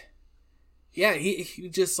 But, yeah, he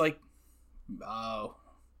just like, oh,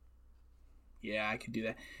 yeah, I could do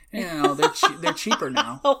that. They're cheaper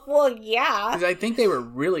now. Oh, well, yeah. Because I think they were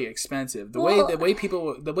really expensive.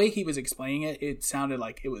 The way he was explaining it, it sounded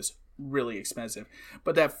like it was really expensive.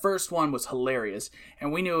 But that first one was hilarious.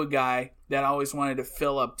 And we knew a guy that always wanted to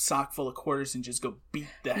fill a sock full of quarters and just go beat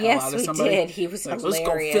the hell out of somebody. Yes, we did. He was like, hilarious.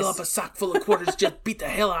 Let's go fill up a sock full of quarters, just beat the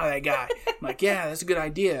hell out of that guy. I'm like, yeah, that's a good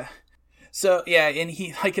idea. So, yeah, and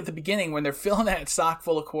he, like, at the beginning, when they're filling that sock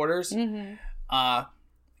full of quarters,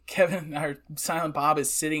 Kevin, or Silent Bob,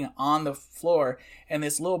 is sitting on the floor, and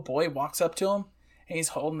this little boy walks up to him, and he's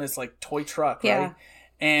holding this, like, toy truck, right?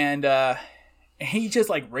 And he just,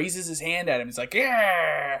 like, raises his hand at him. He's like,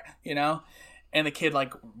 yeah, and the kid,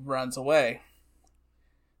 like, runs away.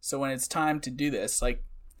 So when it's time to do this, like,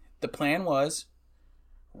 the plan was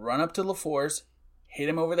run up to LaFour's, hit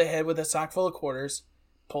him over the head with a sock full of quarters,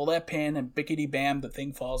 pull that pin, and bickety-bam, the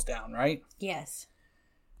thing falls down, right? Yes.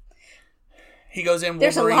 He goes in Wolverine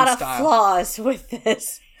There's a lot of style. Flaws with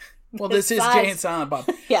this. Well, this is Jay and Silent Bob.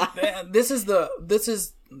 Yeah. This is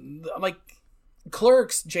like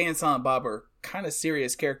Clerks. Jay and Silent Bob are kind of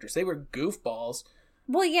serious characters. They were goofballs.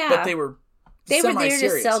 Well, yeah. But they were there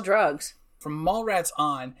to sell drugs. From Mallrats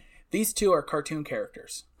on, these two are cartoon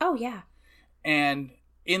characters. Oh, yeah. And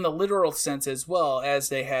in the literal sense as well, as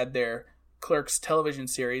they had their Clerks television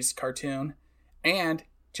series cartoon and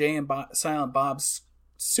Jay and Silent Bob's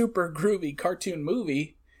super groovy cartoon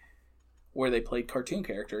movie where they played cartoon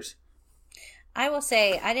characters. I will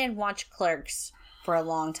say I didn't watch Clerks for a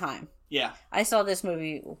long time. Yeah. I saw this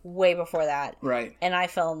movie way before that. Right. And I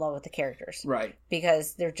fell in love with the characters. Right.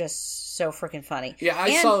 Because they're just so freaking funny. Yeah,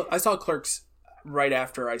 I saw Clerks right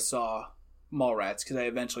after I saw Mallrats, because I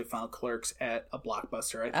eventually found Clerks at a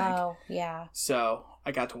Blockbuster, I think. Oh, yeah. So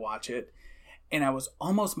I got to watch it. And I was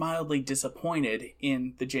almost mildly disappointed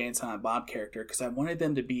in the Jay and Silent Bob character, because I wanted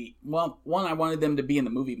them to be, well, one, I wanted them to be in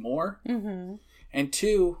the movie more. Mm-hmm. And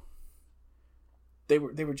two, they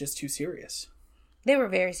were just too serious. They were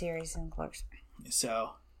very serious in Clerks.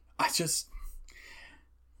 So,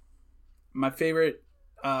 my favorite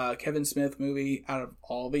Kevin Smith movie out of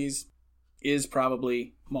all these is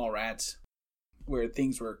probably Mallrats, where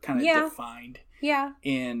things were kind of defined. Yeah.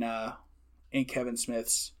 In Kevin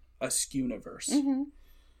Smith's Askewniverse.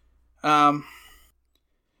 Mm-hmm.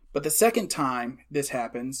 But the second time this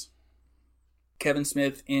happens, Kevin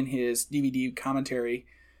Smith, in his DVD commentary,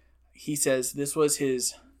 he says this was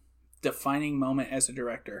his defining moment as a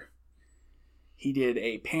director. He did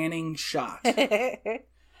a panning shot.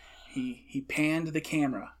 He panned the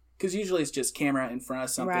camera, because usually it's just camera in front of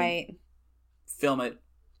something, right? Film it,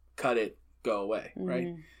 cut it, go away,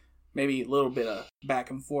 right? Maybe a little bit of back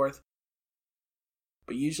and forth,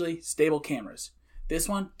 but usually stable cameras. This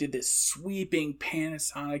one did this sweeping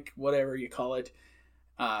Panasonic, whatever you call it,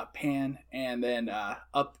 pan, and then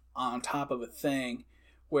up on top of a thing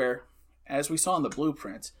where, as we saw in the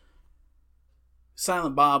blueprints,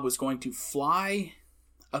 Silent Bob was going to fly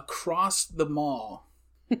across the mall,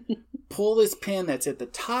 pull this pin that's at the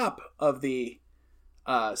top of the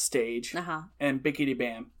stage, and bickety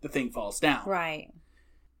bam, the thing falls down. Right.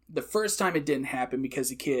 The first time it didn't happen because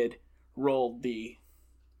the kid rolled the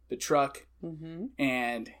truck,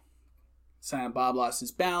 and Silent Bob lost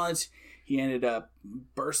his balance. He ended up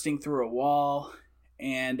bursting through a wall,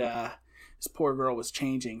 and this poor girl was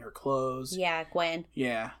changing her clothes. Yeah, Gwen.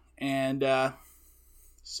 Yeah, and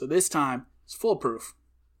so this time it's foolproof.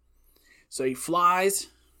 So he flies.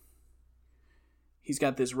 He's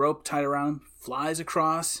got this rope tied around him, flies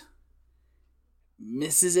across,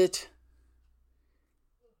 misses it,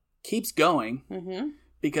 keeps going,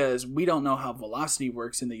 because we don't know how velocity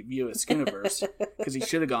works in the View Askewniverse, because he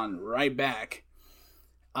should have gone right back.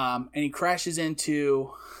 And he crashes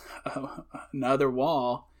into another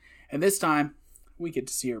wall, and this time we get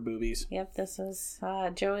to see her boobies. Yep, this is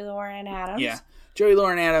Joey Lauren Adams. Yeah, Joey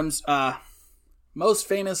Lauren Adams, most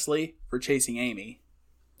famously for Chasing Amy.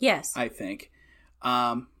 Yes. I think.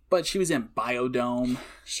 But she was in Biodome.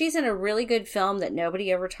 She's in a really good film that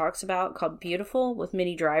nobody ever talks about called Beautiful with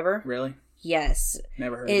Minnie Driver. Really? Yes.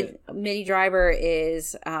 Never heard of it. Minnie Driver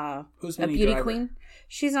is Who's a Minnie beauty Driver? queen.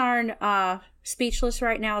 She's on Speechless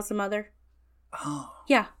right now as the mother. Oh.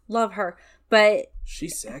 Yeah, love her. But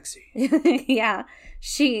She's sexy. yeah,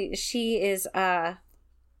 she is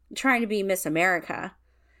trying to be Miss America,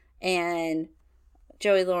 and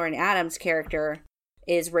Joey Lauren Adams' character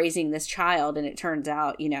is raising this child, and it turns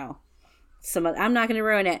out, I'm not going to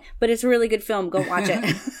ruin it, but it's a really good film. Go watch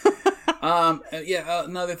it.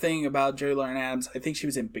 Another thing about Joey Lauren Adams, I think she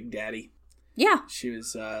was in Big Daddy. Yeah. She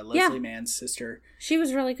was Leslie Mann's sister. She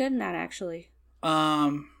was really good in that, actually.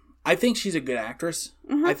 I think she's a good actress.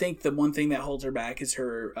 I think the one thing that holds her back is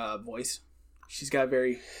her voice. She's got a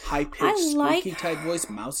very high-pitched, squeaky type voice,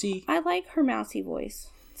 mousy. I like her mousy voice.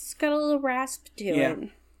 It's got a little rasp to it.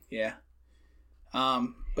 Yeah.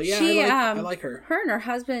 But yeah, I like her. Her and her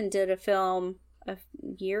husband did a film a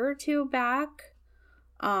year or two back.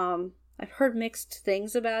 I've heard mixed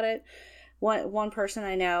things about it. One person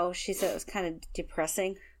I know, she said it was kind of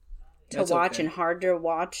depressing to watch and hard to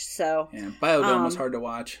watch. So yeah, Biodome was hard to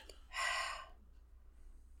watch.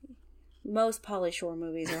 Most Pauly Shore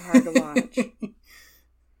movies are hard to watch.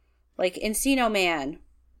 Like Encino Man,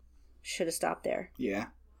 should have stopped there. Yeah.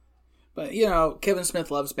 But, Kevin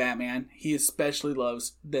Smith loves Batman. He especially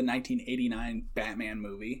loves the 1989 Batman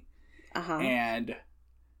movie. And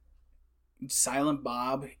Silent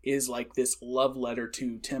Bob is like this love letter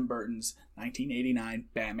to Tim Burton's 1989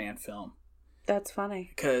 Batman film. That's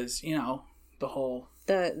funny. Because, the whole...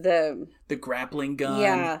 The grappling gun.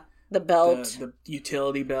 Yeah. The belt. The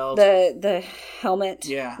utility belt. The helmet.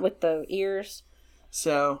 Yeah. With the ears.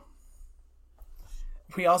 So,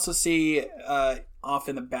 we also see... off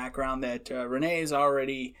in the background that Renee is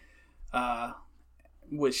already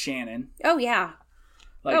with Shannon. Oh, yeah.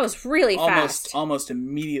 That was really fast. Almost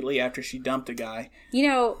immediately after she dumped a guy.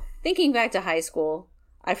 Thinking back to high school,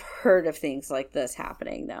 I've heard of things like this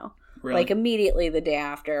happening, though. Really? Like, immediately the day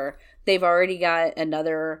after, they've already got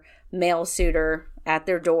another male suitor at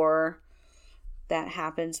their door. That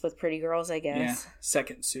happens with pretty girls, I guess. Yeah,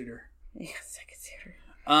 second suitor. Yeah, second suitor.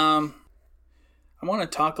 I want to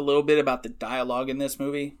talk a little bit about the dialogue in this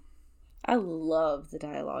movie. I love the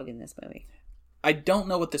dialogue in this movie. I don't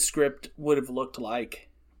know what the script would have looked like,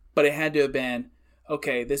 but it had to have been,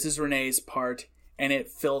 okay, this is Renee's part, and it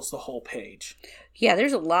fills the whole page. Yeah,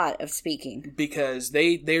 there's a lot of speaking. Because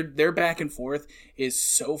their back and forth is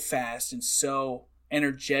so fast and so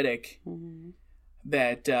energetic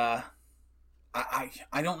that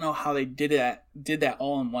I don't know how they did that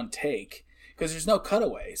all in one take. Because there's no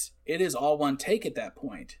cutaways. It is all one take at that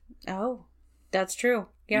point. Oh, that's true.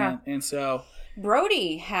 Yeah. And so...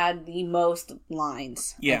 Brody had the most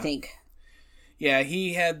lines, I think. Yeah,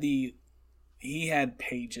 he had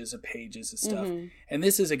pages of stuff. And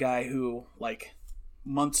this is a guy who, like,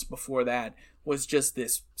 months before that, was just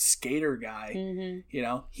this skater guy. You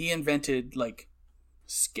know, he invented, like,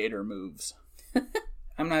 skater moves.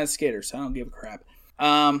 I'm not a skater, so I don't give a crap.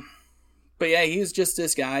 But yeah, he was just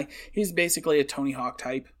this guy. He's basically a Tony Hawk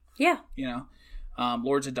type. Yeah. You know,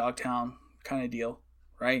 Lords of Dogtown kind of deal,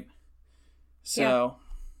 right? So,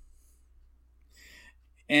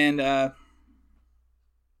 and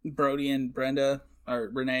Brody and Brenda, or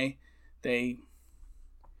Renee, they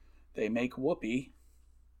make Whoopi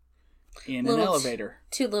in an elevator.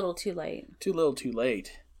 Too little, too late. Too little, too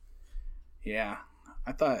late. Yeah,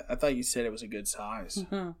 I thought you said it was a good size.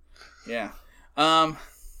 Yeah.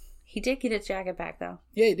 He did get his jacket back, though.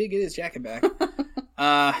 Yeah, he did get his jacket back.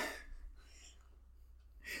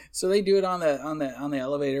 So they do it on the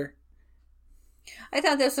elevator. I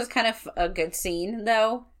thought this was kind of a good scene,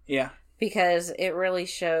 though. Yeah. Because it really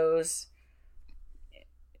shows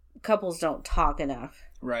couples don't talk enough.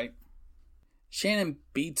 Right. Shannon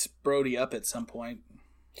beats Brody up at some point.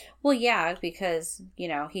 Well, yeah, because, you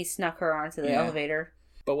know, he snuck her onto the elevator.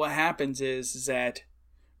 But what happens is that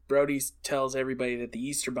Brody tells everybody that the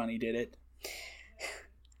Easter Bunny did it.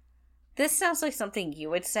 This sounds like something you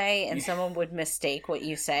would say, and someone would mistake what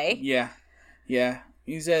you say. Yeah. Yeah.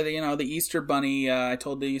 He said, you know, the Easter Bunny, I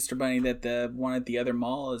told the Easter Bunny that the one at the other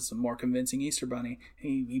mall is a more convincing Easter Bunny.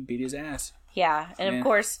 He beat his ass. Yeah. And of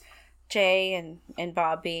course, Jay and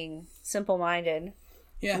Bob being simple-minded,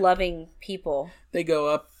 loving people. They go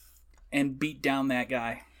up and beat down that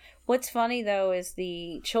guy. What's funny, though, is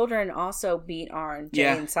the children also beat on Jay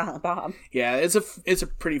and Silent Bob. Yeah, it's a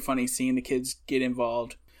pretty funny scene. The kids get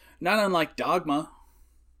involved. Not unlike Dogma,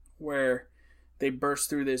 where they burst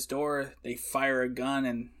through this door, they fire a gun,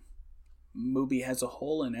 and Mooby has a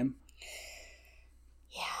hole in him.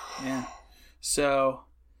 Yeah. Yeah. So,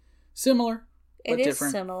 similar, but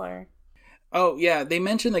different. It is similar. Oh, yeah, they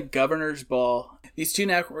mentioned the governor's ball. These two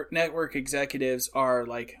network executives are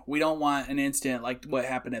like, we don't want an incident like what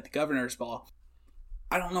happened at the governor's ball.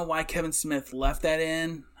 I don't know why Kevin Smith left that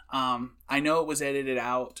in. I know it was edited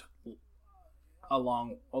out a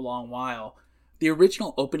long while. The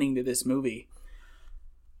original opening to this movie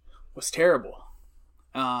was terrible.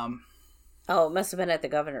 It must have been at the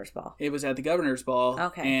governor's ball. It was at the governor's ball.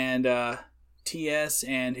 Okay. And T.S.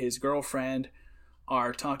 and his girlfriend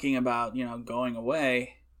are talking about, you know, going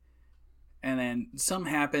away. And then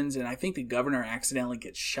something happens, and I think the governor accidentally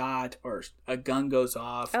gets shot, or a gun goes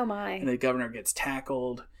off. Oh, my. And the governor gets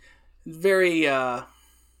tackled. Very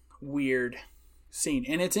weird scene.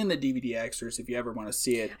 And it's in the DVD extras if you ever want to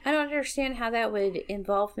see it. I don't understand how that would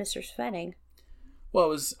involve Mr. Svenning. Well, it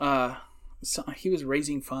was, he was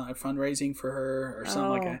raising fundraising for her, or something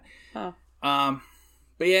like that. Oh.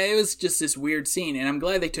 But yeah, it was just this weird scene, and I'm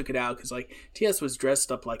glad they took it out, because, like, T.S. was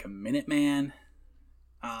dressed up like a Minuteman.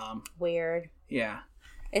 Weird. Yeah.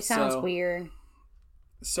 It sounds weird.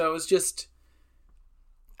 So it was just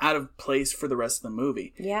out of place for the rest of the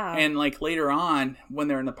movie. Yeah. And like later on, when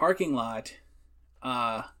they're in the parking lot,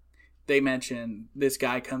 they mention this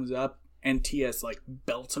guy comes up and T.S. like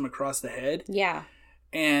belts him across the head. Yeah.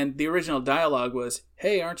 And the original dialogue was,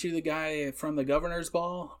 "Hey, aren't you the guy from the governor's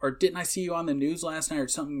ball? Or didn't I see you on the news last night or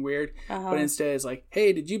something weird?" But instead it's like,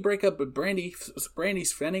 "Hey, did you break up with Brandy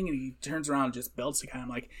Svenning?" And he turns around and just belts the guy. I'm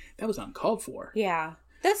like, that was uncalled for. Yeah.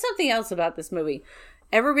 That's something else about this movie.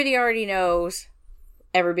 Everybody already knows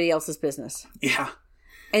everybody else's business. Yeah.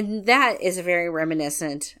 And that is very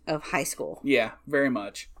reminiscent of high school. Yeah, very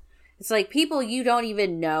much. It's like people you don't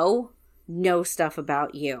even know stuff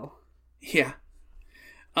about you. Yeah.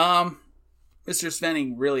 Mr.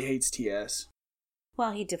 Svenning really hates T.S.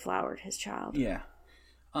 Well, he deflowered his child. Yeah.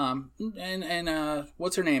 And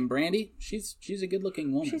what's her name? Brandy? She's a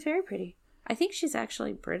good-looking woman. She's very pretty. I think she's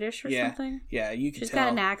actually British or something. Yeah, you can tell. She's got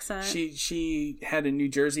an accent. She had a New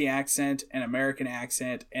Jersey accent, an American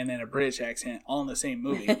accent, and then a British accent all in the same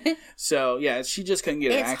movie. So, yeah, she just couldn't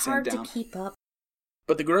get her accent down. It's hard to keep up.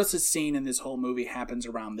 But the grossest scene in this whole movie happens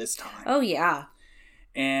around this time. Oh, yeah.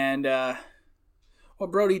 And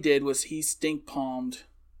what Brody did was he stink-palmed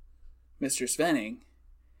Mr. Svenning,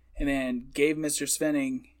 and then gave Mr.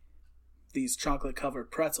 Svenning these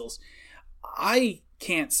chocolate-covered pretzels. I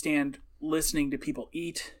can't stand listening to people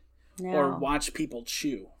eat or watch people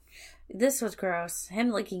chew. This was gross.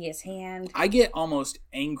 Him licking his hand. I get almost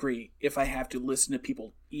angry if I have to listen to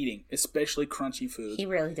people eating, especially crunchy food. He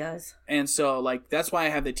really does. And so, like, that's why I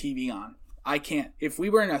have the TV on. I can't. If we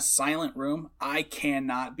were in a silent room, I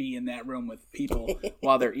cannot be in that room with people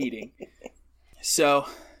while they're eating. So,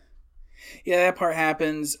 yeah, that part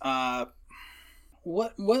happens.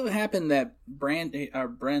 What happened that Brent?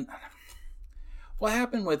 What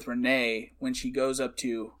happened with Renee when she goes up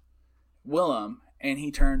to Willem and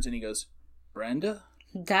he turns and he goes, Brenda?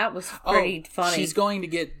 That was pretty funny. She's going to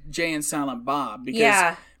get Jay and Silent Bob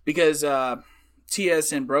because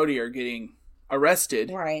T.S. and Brody are getting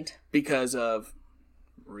arrested, right? Because of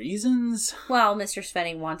reasons. Well, Mr.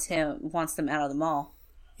 Svenning wants them out of the mall.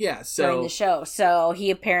 Yeah, so during the show, so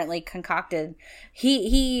he apparently concocted.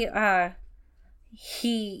 He and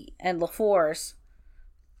LaForce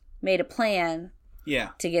made a plan. Yeah.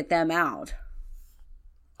 To get them out.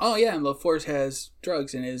 Oh yeah, and LaForce has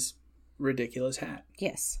drugs in his ridiculous hat.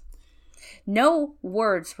 Yes. No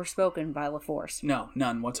words were spoken by LaForce. No,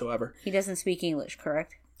 none whatsoever. He doesn't speak English,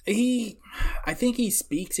 correct? I think he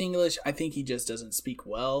speaks English. I think he just doesn't speak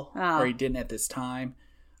well, or he didn't at this time.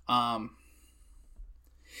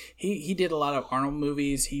 He did a lot of Arnold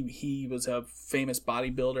movies. He was a famous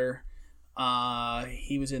bodybuilder.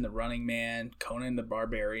 He was in The Running Man, Conan the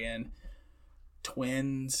Barbarian,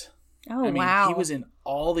 Twins. Oh, wow. He was in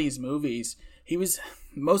all these movies. He was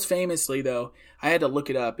most famously, though, I had to look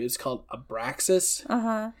it up. It was called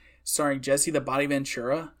Abraxas, starring Jesse the Body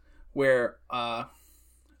Ventura, where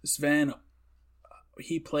Sven,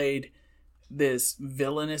 he played this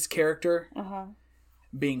villainous character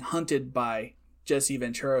being hunted by Jesse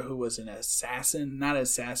Ventura, who was an assassin, not an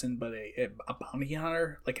assassin, but a bounty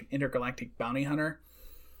hunter, like an intergalactic bounty hunter.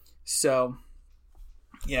 So,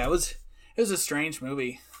 yeah, it was a strange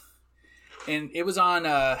movie, and it was on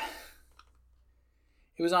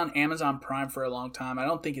Amazon Prime for a long time. I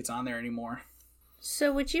don't think it's on there anymore.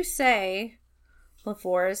 So, would you say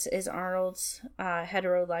LaForce is Arnold's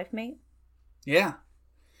hetero life mate? Yeah,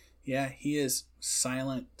 he is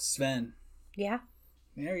Silent Sven. Yeah,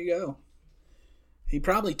 there you go. He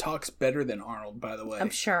probably talks better than Arnold, by the way. I'm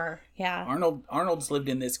sure, yeah. Arnold's lived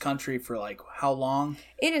in this country for, like, how long?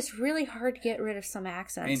 It is really hard to get rid of some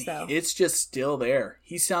accents, though. It's just still there.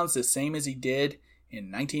 He sounds the same as he did in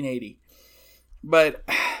 1980. But,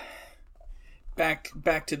 back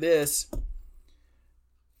to this.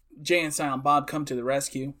 Jay and Silent Bob come to the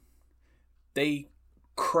rescue. They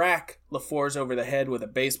crack LaForce over the head with a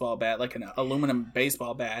baseball bat, like an aluminum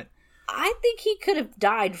baseball bat. I think he could have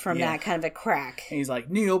died from that kind of a crack. And he's like,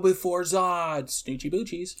 kneel before Zod, Snoochie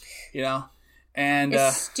Boochies, you know? And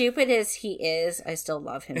as stupid as he is, I still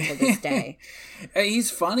love him to this day.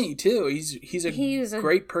 He's funny, too. He's a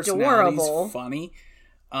great personality. Adorable. He's funny.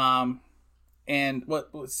 And what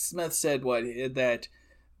Smith said, that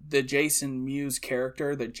the Jason Mewes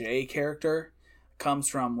character, the Jay character, comes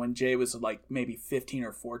from when Jay was like maybe 15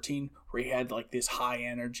 or 14, where he had like this high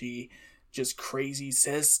energy, just crazy,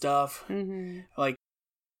 says stuff. Mm-hmm. Like,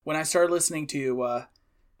 when I started listening to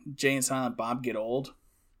Jay and Silent Bob Get Old,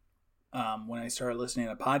 when I started listening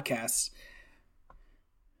to podcasts,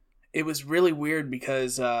 it was really weird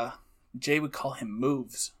because Jay would call him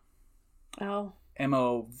Moves. Oh.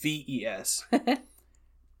 Moves.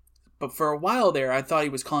 But for a while there, I thought he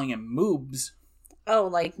was calling him Moobs. Oh,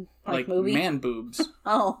 like movie? Man boobs.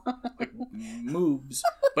 Oh. Like moves.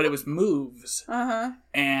 But it was moves. Uh-huh.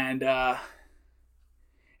 And I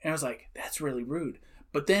was like, that's really rude.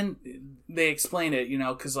 But then they explained it,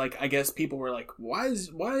 because, like, I guess people were like, why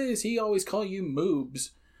is he always calling you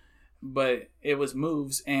moobs? But it was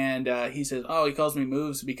moves. And he says, he calls me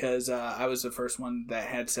moves because I was the first one that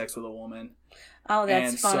had sex with a woman. Oh,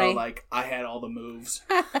 that's funny. And so, like, I had all the moves.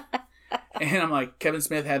 And I'm like, Kevin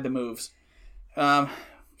Smith had the moves.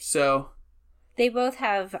 So they both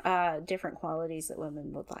have different qualities that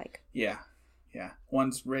women would like. Yeah.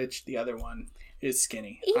 One's rich, the other one is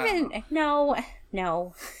skinny. No.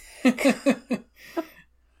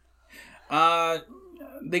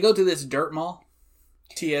 They go to this dirt mall.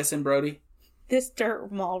 T.S. and Brody. This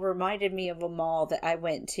dirt mall reminded me of a mall that I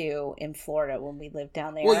went to in Florida when we lived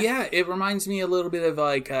down there. Well, yeah, it reminds me a little bit of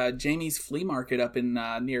like Jamie's Flea Market up in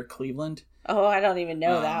near Cleveland. Oh, I don't even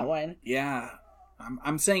know that one. Yeah.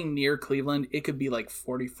 I'm saying near Cleveland. It could be like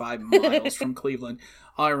 45 miles from Cleveland.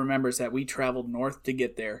 All I remember is that we traveled north to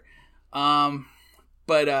get there.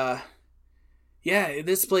 But Yeah,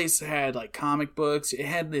 this place had like comic books. It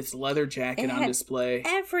had this leather jacket on display.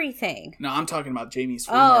 Everything. No, I'm talking about Jamie's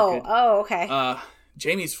flea market. Oh, okay.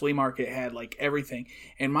 Jamie's flea market had like everything.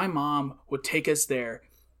 And my mom would take us there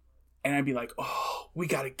and I'd be like, oh, we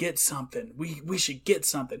got to get something. We should get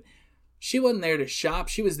something. She wasn't there to shop.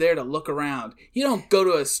 She was there to look around. You don't go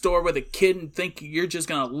to a store with a kid and think you're just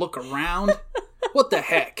going to look around. What the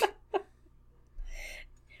heck?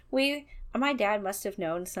 My dad must have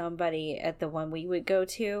known somebody at the one we would go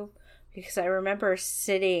to, because I remember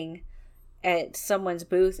sitting at someone's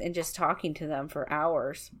booth and just talking to them for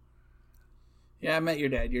hours. Yeah, I met your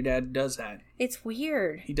dad. Your dad does that. It's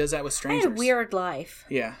weird. He does that with I strangers. had a weird life.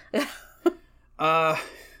 Yeah.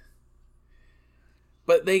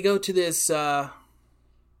 But they go to this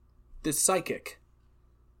psychic,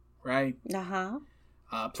 right? Uh-huh.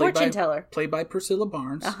 Fortune teller. Played by Priscilla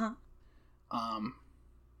Barnes. Uh-huh.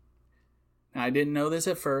 Now, I didn't know this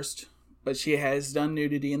at first, but she has done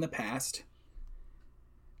nudity in the past.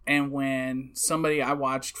 And when somebody I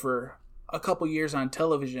watched for a couple years on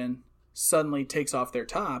television suddenly takes off their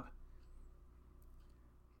top,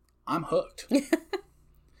 I'm hooked.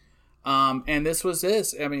 And this was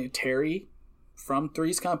this. I mean, Terry from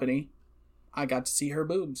Three's Company, I got to see her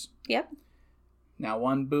boobs. Yep. Now,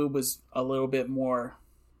 one boob was a little bit more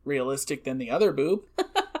realistic than the other boob,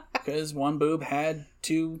 because one boob had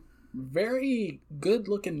two very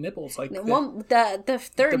good-looking nipples. Like the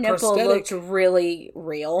third nipple looked really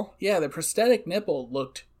real. Yeah, the prosthetic nipple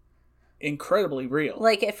looked incredibly real.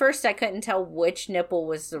 Like, at first, I couldn't tell which nipple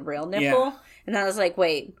was the real nipple. Yeah. And I was like,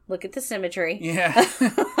 wait, look at the symmetry. Yeah.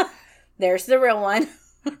 There's the real one.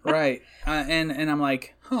 Right. And I'm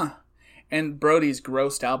like, huh. And Brody's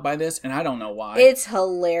grossed out by this, and I don't know why. It's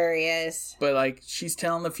hilarious. But, like, she's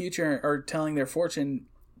telling the future, or telling their fortune.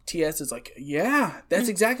 TS is like, yeah, that's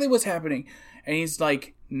exactly what's happening. And he's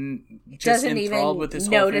like, just doesn't enthralled even with this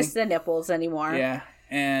notice the nipples anymore. Yeah.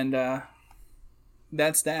 And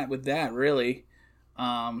that's that with that, really.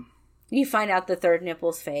 You find out the third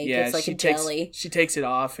nipple's fake. Yeah, it's like a jelly. She takes it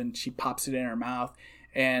off and she pops it in her mouth.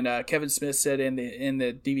 And Kevin Smith said in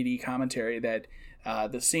the DVD commentary that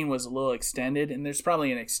the scene was a little extended, and there's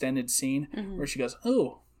probably an extended scene where she goes,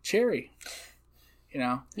 "Oh, cherry," you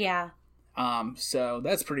know? Yeah. So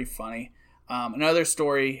that's pretty funny. Another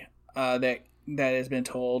story that has been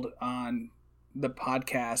told on the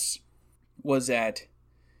podcast was that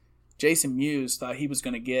Jason Mewes thought he was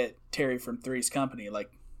going to get Terry from Three's Company, like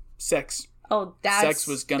sex. Oh, sex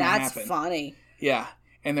was going to happen. That's funny. Yeah,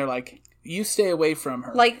 and they're like, you stay away from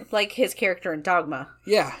her. Like his character in Dogma.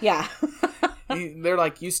 Yeah. Yeah. They're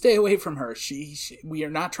like, you stay away from her. We are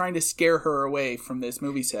not trying to scare her away from this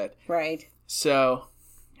movie set. Right. So,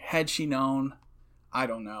 had she known, I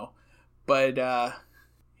don't know. But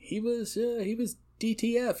he was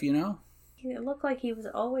DTF, you know? It looked like he was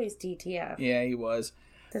always DTF. Yeah, he was.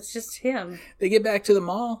 That's just him. They get back to the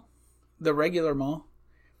mall, the regular mall,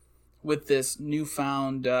 with this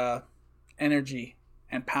newfound energy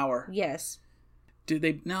and power. Yes.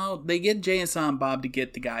 They get Jay and Silent Bob to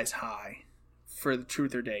get the guys high for the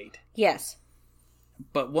truth or date. Yes.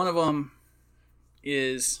 But one of them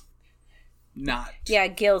is not. Yeah,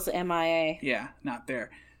 Gil's MIA. Yeah, not there.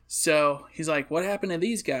 So he's like, what happened to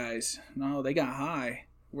these guys? No, they got high.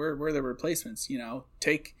 We're the replacements, you know.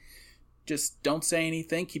 Just don't say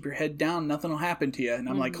anything. Keep your head down. Nothing will happen to you. And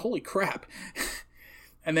I'm like, holy crap.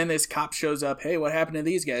 And then this cop shows up. Hey, what happened to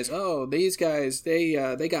these guys? Oh, these guys, they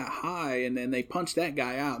got high, and then they punched that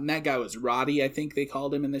guy out. And that guy was Roddy, I think they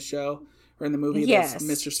called him in the show or in the movie. Yes. That's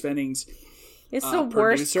Mr. Spenning's It's the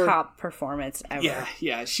worst cop performance ever.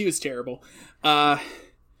 Yeah, she was terrible. But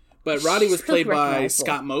Roddy was played by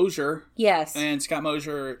Scott Mosier. Yes. And Scott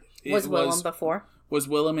Mosier was Willem before. Was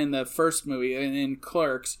Willem in the first movie, in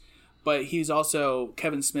Clerks. But he's also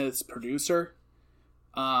Kevin Smith's producer.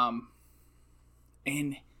 And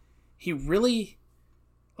he really,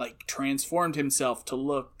 transformed himself to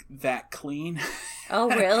look that clean. Oh,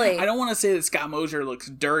 really? I don't want to say that Scott Mosier looks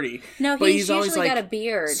dirty. No, but he's usually always, got a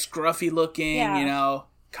beard. Scruffy looking, yeah. You know,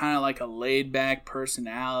 kind of like a laid-back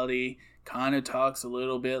personality. Kind of talks a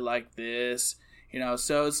little bit like this, you know.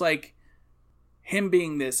 So it's like him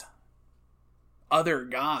being this other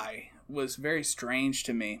guy was very strange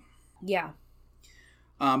to me. Yeah.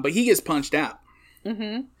 But he gets punched out.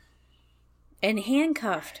 Mm-hmm. And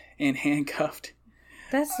handcuffed.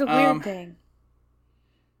 That's the weird thing.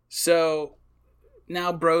 So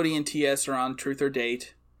now Brody and TS are on Truth or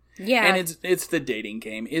Date. Yeah. And it's the dating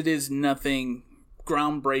game. It is nothing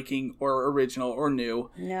groundbreaking or original or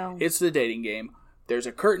new. No. It's the dating game. There's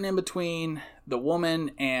a curtain in between the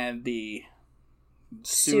woman and the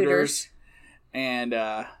suitors. And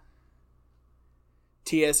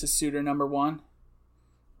TS is suitor number 1.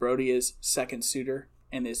 Brody is second suitor.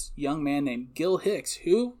 And this young man named Gil Hicks,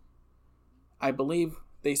 who I believe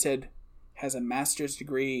they said has a master's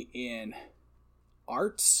degree in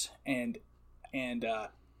arts and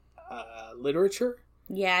literature.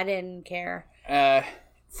 Yeah, I didn't care.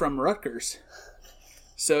 From Rutgers.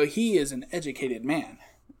 So he is an educated man.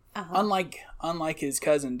 Unlike his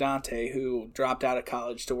cousin Dante, who dropped out of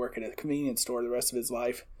college to work at a convenience store the rest of his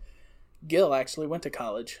life, Gil actually went to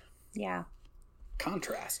college. Yeah.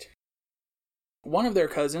 Contrast. One of their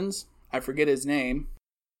cousins, I forget his name,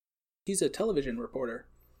 he's a television reporter.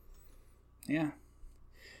 Yeah.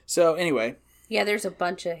 So anyway. Yeah, there's a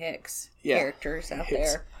bunch of Hicks characters out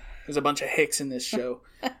there. There's a bunch of Hicks in this show.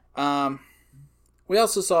 We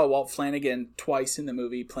also saw Walt Flanagan twice in the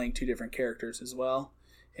movie, playing 2 different characters as well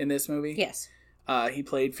in this movie. Yes. He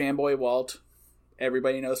played Fanboy Walt.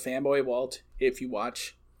 Everybody knows Fanboy Walt if you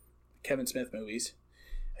watch Kevin Smith movies.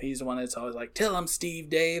 He's the one that's always like, tell him Steve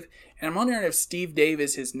Dave. And I'm wondering if Steve Dave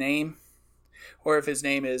is his name or if his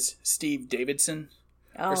name is Steve Davidson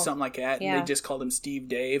or something like that. Yeah. And they just called him Steve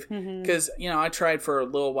Dave. Because, I tried for a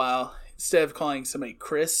little while, instead of calling somebody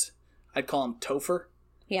Chris, I'd call him Topher.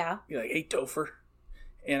 Yeah. Be like, hey, Topher.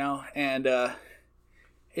 And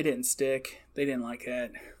it didn't stick. They didn't like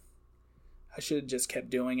that. I should have just kept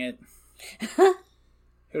doing it. It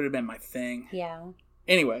would have been my thing. Yeah.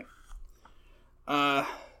 Anyway.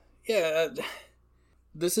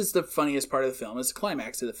 This is the funniest part of the film. It's the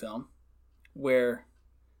climax of the film where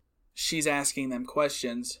she's asking them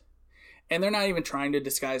questions and they're not even trying to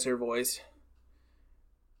disguise her voice.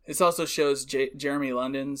 This also shows Jeremy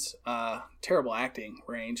London's terrible acting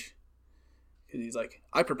range. He's like,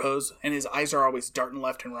 I propose, and his eyes are always darting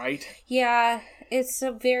left and right. Yeah, it's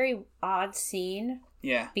a very odd scene.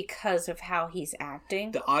 Yeah. Because of how he's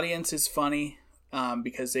acting. The audience is funny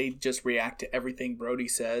because they just react to everything Brody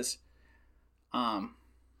says. Well,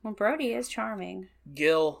 Brody is charming.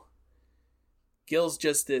 Gil's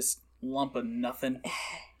just this lump of nothing.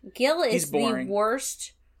 Gil is the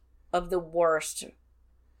worst of the worst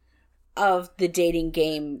of the dating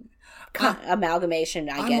game amalgamation,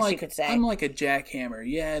 I guess you could say. I'm like a jackhammer.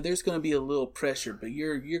 Yeah, there's going to be a little pressure, but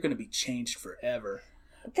you're going to be changed forever.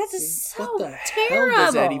 That is so what the terrible. hell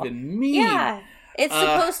does that even mean? Yeah, it's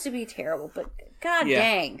supposed to be terrible, but god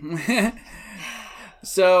dang.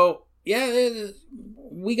 So, yeah,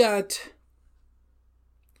 we got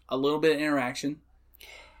a little bit of interaction.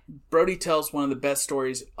 Brody tells one of the best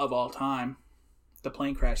stories of all time, the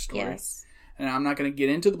plane crash story. Yes. And I'm not going to get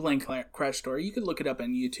into the plane crash story. You can look it up on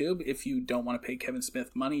YouTube if you don't want to pay Kevin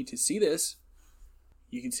Smith money to see this.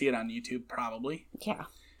 You can see it on YouTube probably. Yeah.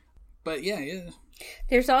 But yeah.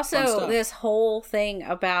 There's also this whole thing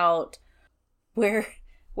about where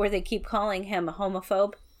they keep calling him a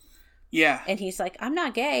homophobe. Yeah. And he's like, I'm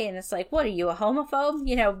not gay. And it's like, what are you, a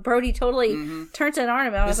homophobe? Brody totally turns it on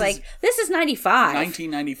him. I was like, this is 95.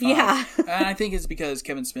 1995. Yeah. And I think it's because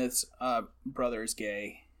Kevin Smith's brother is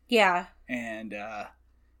gay. Yeah. And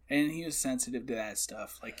he was sensitive to that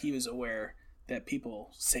stuff. Like, he was aware that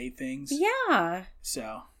people say things. Yeah.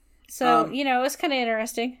 So it was kind of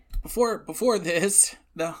interesting. Before this,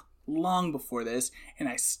 long before this, and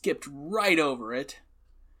I skipped right over it,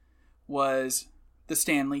 was the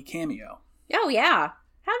Stan Lee cameo. Oh, yeah.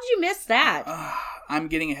 How did you miss that? I'm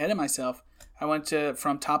getting ahead of myself. I went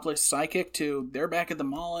from Topless Psychic to they're back at the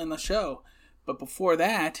mall in the show. But before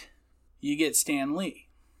that, you get Stan Lee.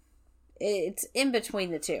 It's in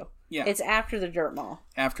between the two. Yeah. It's after the Dirt Mall.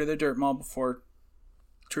 After the Dirt Mall, before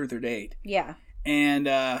Truth or Date. Yeah. And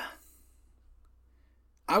I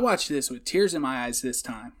watched this with tears in my eyes this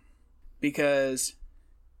time. Because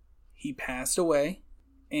he passed away.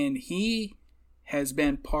 And he has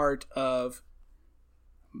been part of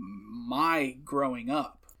my growing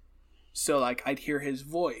up. So, like, I'd hear his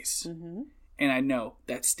voice. Mm-hmm. And I'd know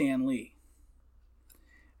that's Stan Lee.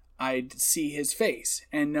 I'd see his face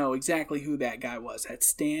and know exactly who that guy was. That's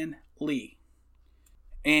Stan Lee.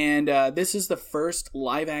 And this is the first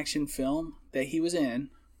live-action film that he was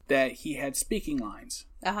in that he had speaking lines.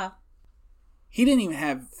 Uh-huh. He didn't even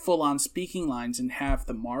have full-on speaking lines in half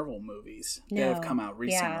the Marvel movies that have come out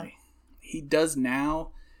recently. Yeah. He does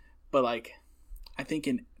now, but, like, I think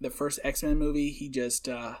in the first X-Men movie, he just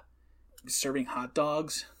serving hot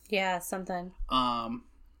dogs. Yeah, something.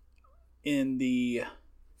 In the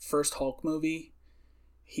first Hulk movie,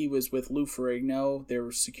 he was with Lou Ferrigno. There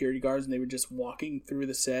were security guards, and they were just walking through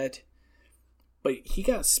the set. But he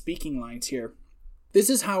got speaking lines here. This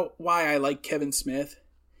is why I like Kevin Smith,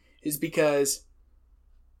 is because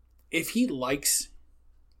if he likes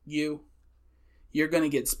you, you're going to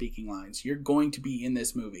get speaking lines. You're going to be in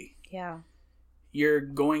this movie. Yeah. you're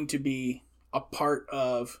going to be a part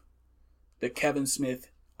of the Kevin Smith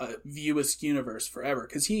Viewist universe forever.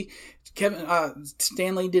 Because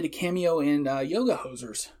Stanley did a cameo in Yoga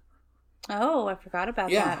Hosers. Oh, I forgot about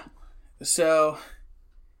that. So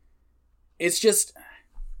it's just,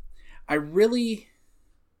 I really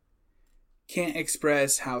can't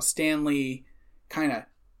express how Stanley kind of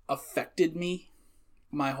affected me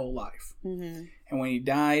my whole life. Mm-hmm. And when he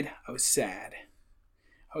died, I was sad.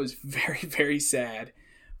 I was very, very sad.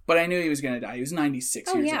 But I knew he was going to die. He was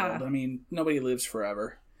 96 years old. I mean, nobody lives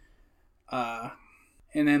forever.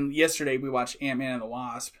 And then yesterday we watched Ant-Man and the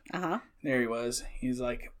Wasp. Uh-huh. There he was. He's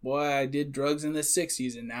like, boy, I did drugs in the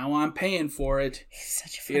 60s and now I'm paying for it. He's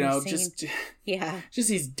such a funny scene. Just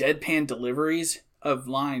these deadpan deliveries of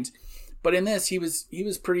lines. But in this, he was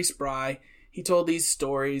pretty spry. He told these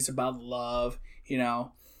stories about love.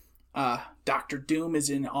 Dr. Doom is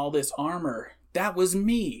in all this armor. That was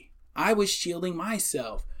me. I was shielding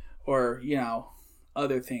myself. Or,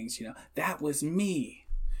 other things, that was me.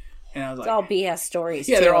 And I was it's all BS stories.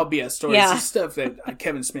 Yeah, too. they're all BS stories. Yeah. It's stuff that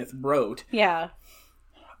Kevin Smith wrote. Yeah.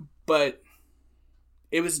 But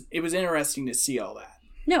it was interesting to see all that.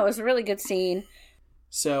 No, it was a really good scene.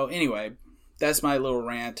 So anyway, that's my little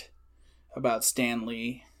rant about Stan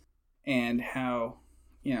Lee and how,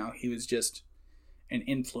 he was just an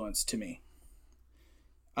influence to me.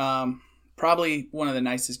 Probably one of the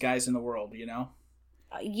nicest guys in the world,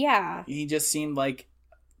 Yeah. He just seemed like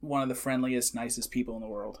one of the friendliest, nicest people in the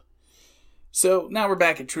world. So now we're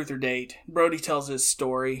back at Truth or Date. Brody tells his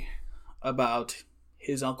story about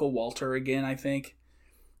his Uncle Walter again, I think.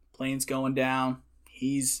 Plane's going down.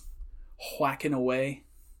 He's whacking away.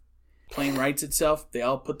 Plane rights itself. They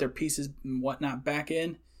all put their pieces and whatnot back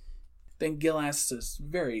in. Then Gil asks this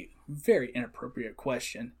very, very inappropriate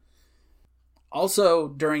question. Also,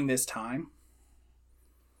 during this time,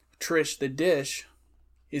 Trish the Dish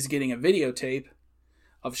is getting a videotape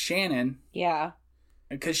of Shannon. Yeah.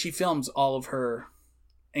 Because she films all of her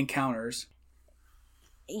encounters.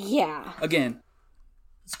 Yeah. Again,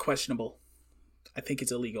 it's questionable. I think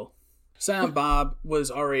it's illegal. Silent Bob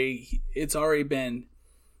it's already been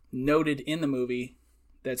noted in the movie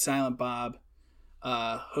that Silent Bob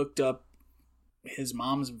hooked up his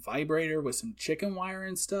mom's vibrator with some chicken wire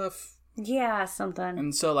and stuff. Yeah, something.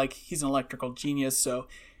 And so, he's an electrical genius, so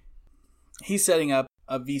he's setting up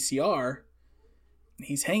a VCR.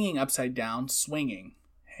 He's hanging upside down, swinging,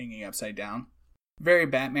 hanging upside down. Very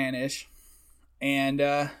Batman-ish.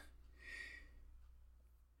 And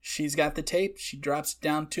she's got the tape. She drops it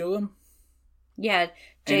down to him. Yeah,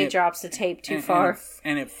 Jay drops the tape too far.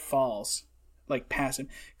 And it falls, past him.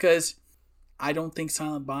 Because I don't think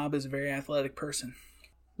Silent Bob is a very athletic person.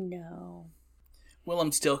 No.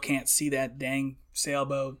 Willem still can't see that dang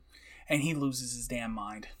sailboat. And he loses his damn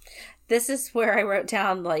mind. This is where I wrote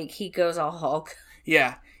down, he goes all Hulk.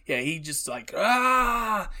 Yeah, he just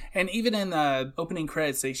ah! And even in the opening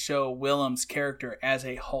credits, they show Willem's character as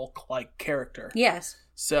a Hulk-like character. Yes.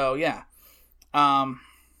 So, yeah. And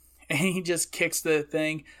he just kicks the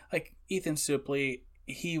thing. Ethan Suplee,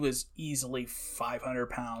 he was easily 500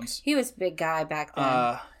 pounds. He was a big guy back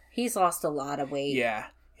then. He's lost a lot of weight. Yeah,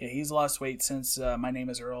 he's lost weight since My Name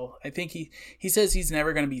is Earl. I think he says he's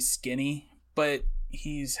never going to be skinny, but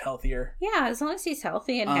he's healthier. Yeah, as long as he's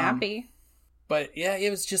healthy and happy. But yeah, it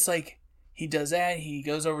was just he does that. He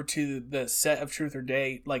goes over to the set of Truth or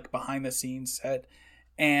Date, behind the scenes set.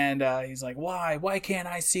 And he's like, why? Why can't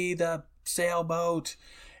I see the sailboat?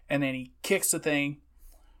 And then he kicks the thing.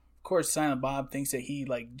 Of course, Silent Bob thinks that he,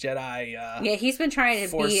 Jedi... yeah, he's been trying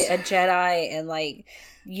to be a Jedi and,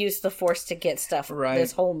 use the Force to get stuff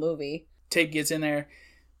this whole movie. Tape gets in there.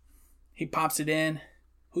 He pops it in.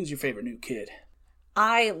 Who's your favorite new kid?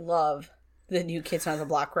 I love the New Kids on the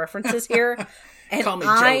Block references here. And Call me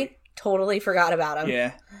I Joey. totally forgot about him.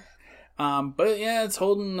 Yeah. But yeah, it's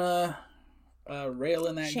holding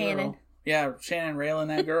railing that Shannon. girl. Yeah, Shannon railing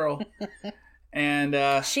that girl.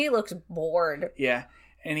 And she looks bored. Yeah.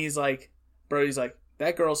 And Brody's like,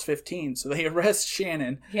 that girl's 15. So they arrest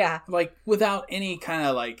Shannon. Yeah. Without any kind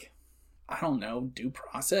of I don't know, due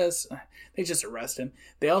process. They just arrest him.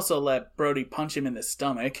 They also let Brody punch him in the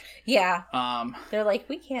stomach. Yeah. They're like,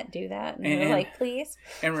 we can't do that. And they're like, please.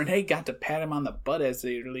 And Renee got to pat him on the butt as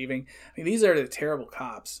they were leaving. I mean, these are the terrible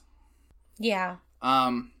cops. Yeah.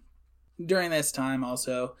 During this time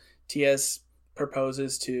also, T.S.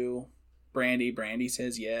 proposes to Brandy. Brandy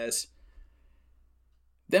says yes.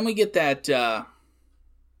 Then we get that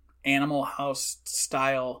Animal House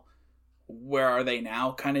style, where are they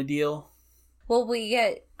now kind of deal. Well, we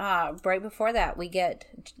get, right before that, we get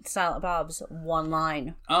Silent Bob's one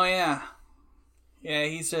line. Oh, yeah. Yeah,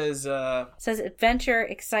 he says, says adventure,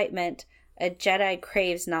 excitement, a Jedi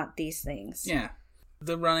craves not these things. yeah.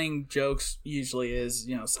 The running jokes usually is,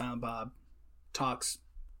 Silent Bob talks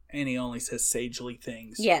and he only says sagely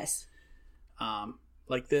things. Yes.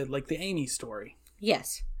 Like the Amy story.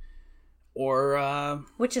 Yes. Or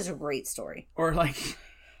which is a great story. Or like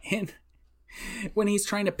when he's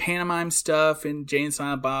trying to pantomime stuff in Jay and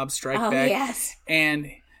Silent Bob Strike Back. Yes.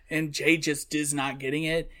 And Jay just is not getting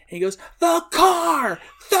it. And he goes, the car!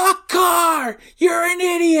 You're an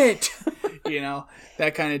idiot!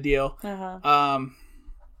 That kind of deal. Uh-huh.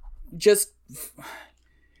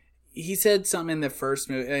 He said something in the first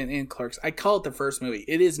movie, in Clerks. I call it the first movie.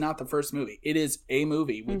 It is not the first movie. It is a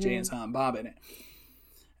movie with Jay and Silent Bob in it.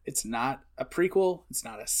 It's not a prequel. It's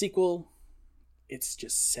not a sequel. It's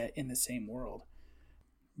just set in the same world.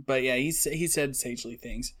 But yeah, he said sagely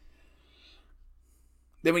things.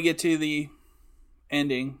 Then we get to the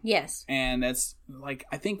ending. Yes. And that's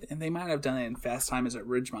I think, and they might have done it in Fast Times at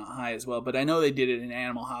Ridgemont High as well, but I know they did it in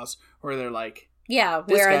Animal House where they're like, yeah,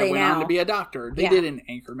 this where guy are they went now? on to be a doctor. They did in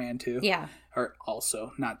Anchorman too. Yeah. Or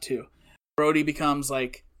also, not two. Brody becomes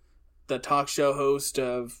the talk show host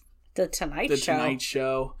of The Tonight Show. Tonight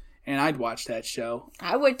Show. And I'd watch that show.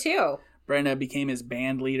 I would too. Brenda became his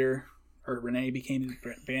band leader. Or Renee became his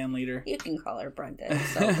band leader. You can call her Brenda.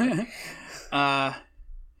 So.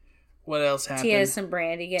 What else happened? T.S. and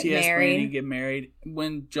Brandy get married. Brandy get married.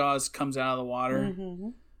 When Jaws comes out of the water. Mm-hmm.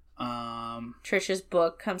 Trisha's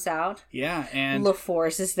book comes out. Yeah, and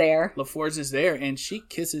LaForce is there. LaForce is there, and she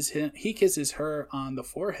kisses him. He kisses her on the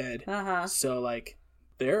forehead. Uh-huh. So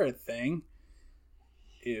they're a thing.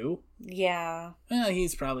 Ew. Yeah. Well,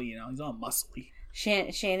 he's probably he's all muscly.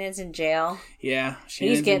 Shannon's in jail. Yeah,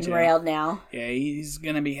 he's getting railed now. Yeah, he's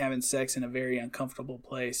gonna be having sex in a very uncomfortable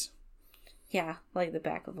place. Yeah, like the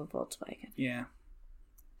back of a Volkswagen. Yeah,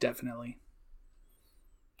 definitely.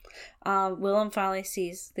 Willem finally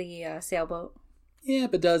sees the sailboat. Yeah,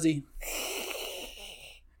 but does he?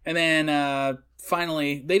 And then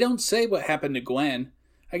finally, they don't say what happened to Gwen.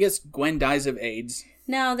 I guess Gwen dies of AIDS.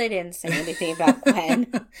 No, they didn't say anything about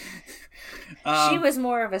Gwen. She was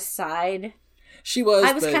more of a side. She was.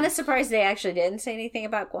 I was kind of surprised they actually didn't say anything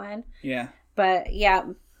about Gwen. Yeah. But yeah,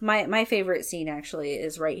 my favorite scene actually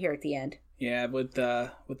is right here at the end. Yeah, with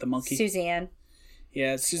the monkey. Suzanne.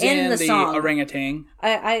 Yeah, Suzanne the orangutan.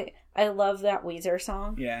 I love that Weezer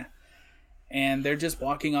song. Yeah. And they're just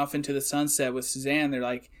walking off into the sunset with Suzanne. They're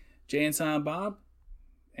like, Jay and Silent Bob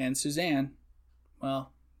and Suzanne.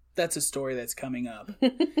 Well, that's a story that's coming up.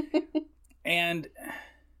 And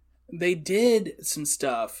they did some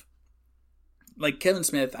stuff. Like Kevin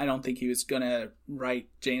Smith, I don't think he was going to write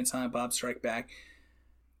Jay and Silent Bob Strike Back.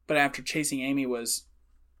 But after Chasing Amy was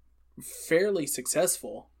fairly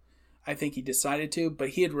successful, I think he decided to. But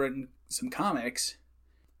he had written some comics,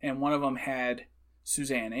 and one of them had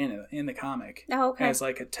Suzanne in the comic. Oh, okay. As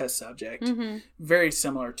a test subject. Mm-hmm. Very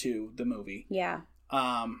similar to the movie. Yeah.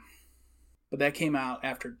 But that came out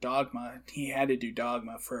after Dogma. He had to do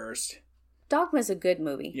Dogma first. Dogma's a good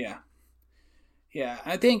movie. Yeah. Yeah,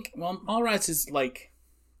 I think, Mallrats is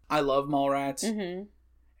I love Mallrats. Mm-hmm.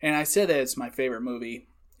 And I said that it's my favorite movie.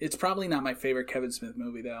 It's probably not my favorite Kevin Smith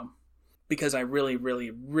movie, though. Because I really,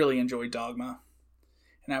 really, really enjoyed Dogma.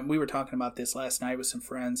 And we were talking about this last night with some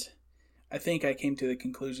friends. I think I came to the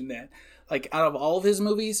conclusion that, out of all of his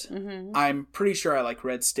movies, mm-hmm. I'm pretty sure I like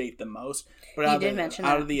Red State the most. But out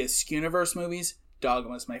of the Askewniverse movies,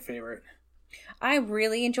 Dogma's my favorite. I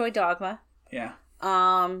really enjoy Dogma. Yeah.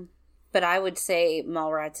 But I would say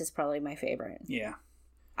Mallrats is probably my favorite. Yeah.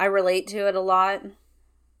 I relate to it a lot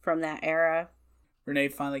from that era. Renee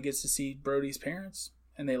finally gets to see Brody's parents,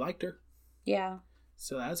 and they liked her. Yeah.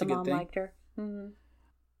 So that's a good thing. The mom liked her. Mm-hmm.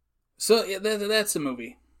 So yeah, that's the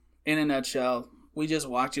movie. In a nutshell, we just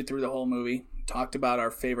walked you through the whole movie, talked about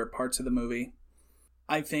our favorite parts of the movie.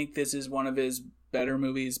 I think this is one of his better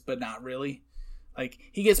movies, but not really.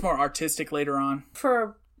 He gets more artistic later on.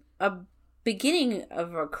 For a beginning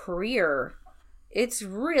of a career, it's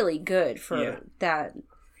really good for that.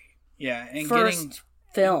 Yeah, and first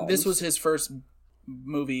film. This was his first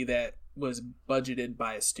movie that was budgeted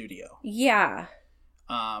by a studio. Yeah.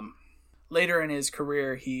 Later in his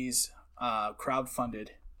career, he's crowdfunded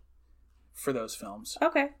for those films.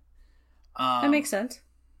 Okay. That makes sense.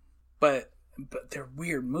 But they're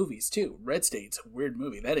weird movies too. Red State's a weird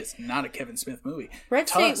movie. That is not a Kevin Smith movie. Red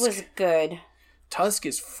State was good. Tusk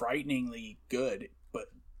is frighteningly good, but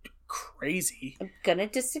crazy. I'm gonna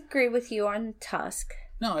disagree with you on Tusk.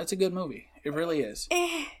 No, it's a good movie. It really is.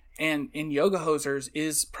 And in Yoga Hosers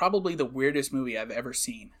is probably the weirdest movie I've ever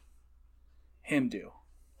seen him do.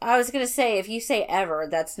 I was gonna say, if you say ever,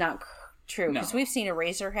 that's not true. No. Because we've seen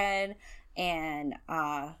Eraserhead and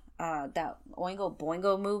that Oingo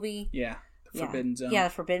Boingo movie. Yeah. The Forbidden Zone. Yeah, the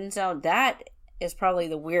Forbidden Zone. That is probably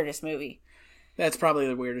the weirdest movie. That's probably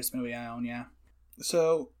the weirdest movie I own, yeah.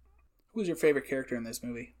 So, who's your favorite character in this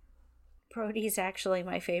movie? Brody's actually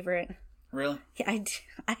my favorite. Really? Yeah,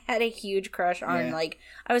 I had a huge crush on, Yeah. like,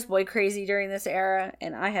 I was boy crazy during this era,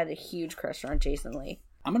 and I had a huge crush on Jason Lee.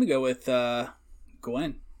 I'm going to go with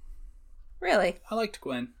Gwen. Really? I liked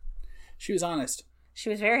Gwen. She was honest. She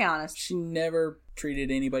was very honest. She never treated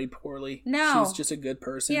anybody poorly. No. She was just a good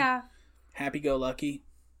person. Yeah. Happy-go-lucky.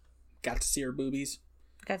 Got to see her boobies.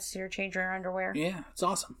 Got to see her change her underwear. Yeah, it's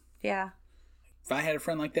awesome. Yeah. If I had a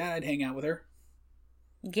friend like that, I'd hang out with her.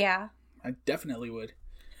 Yeah. I definitely would.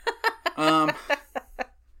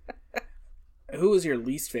 Who was your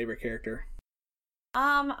least favorite character?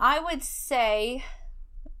 I would say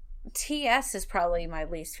T.S. is probably my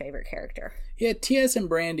least favorite character. Yeah, T.S. and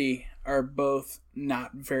Brandy are both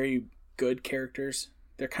not very good characters.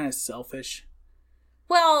 They're kind of selfish.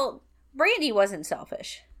 Well, Brandy wasn't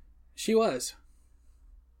selfish. She was.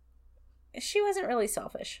 She wasn't really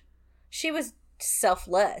selfish. She was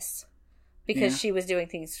selfless because Yeah. she was doing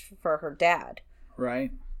things for her dad.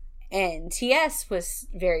 Right? And T.S. was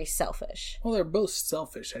very selfish. Well, they're both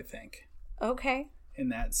selfish, I think, Okay. in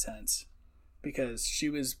that sense. Because she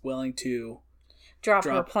was willing to Drop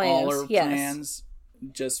her drop plans. all her Yes. plans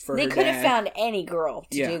just for They her could have dad. found any girl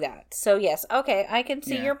to Yeah. do that. So, yes. Okay, I can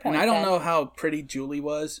see Yeah. your point. And I don't then. know how pretty Julie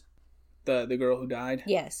was, the girl who died.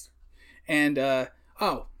 Yes. And,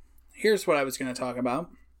 here's what I was going to talk about.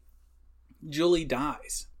 Julie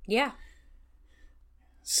dies. Yeah.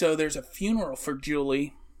 So there's a funeral for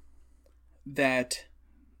Julie that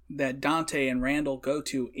Dante and Randall go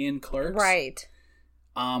to in Clerks. Right.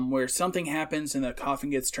 Where something happens and the coffin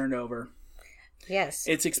gets turned over. Yes.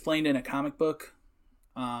 It's explained in a comic book,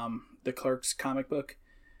 the Clerks comic book,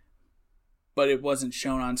 but it wasn't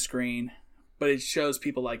shown on screen. But it shows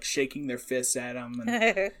people like shaking their fists at him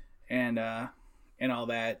and all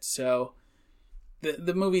that. So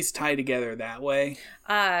the movies tie together that way.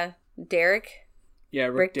 Derek. Yeah,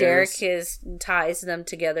 Rick Derrick. Derrick ties them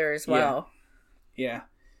together as well. Yeah,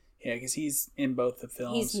 because he's in both the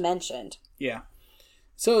films. He's mentioned. Yeah.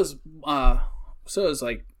 So is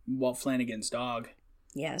like Walt Flanagan's dog.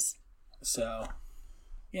 Yes. So,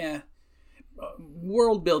 yeah.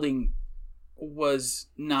 World building was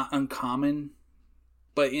not uncommon,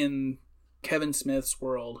 but in Kevin Smith's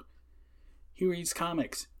world, he reads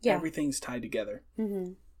comics. Yeah. Everything's tied together.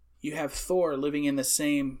 Mm-hmm. You have Thor living in the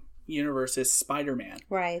same universe as Spider-Man.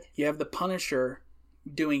 Right. You have the Punisher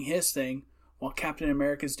doing his thing while Captain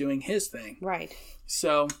America's doing his thing. Right.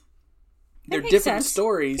 So they're makes different sense.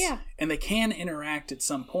 stories, Yeah. and they can interact at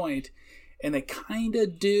some point, and they kind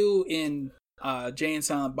of do in Jay and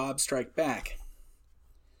Silent Bob Strike Back.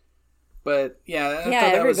 But yeah, I thought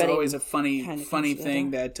that was everybody always a funny kinda funny comes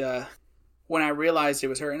thing that when I realized it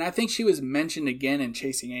was her, and I think she was mentioned again in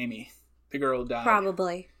Chasing Amy, the girl who died.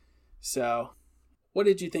 Probably. So, what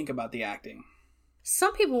did you think about the acting?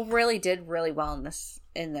 Some people really did really well in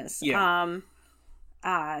this. Yeah.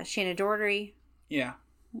 Shannon Doherty, Yeah,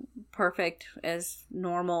 perfect as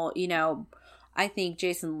normal. You know, I think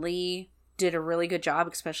Jason Lee did a really good job,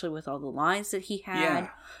 especially with all the lines that he had. Yeah.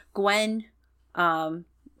 Gwen,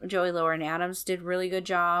 Joey Lauren Adams did a really good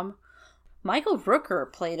job. Michael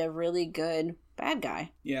Rooker played a really good bad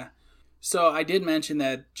guy. yeah. So I did mention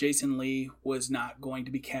that Jason Lee was not going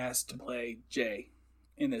to be cast to play Jay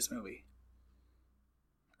in this movie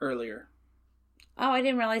earlier. Oh, I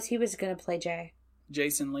didn't realize he was going to play Jay.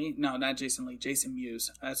 Jason Lee? No, not Jason Lee. Jason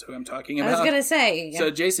Mewes. That's who I'm talking I about. was going to say. So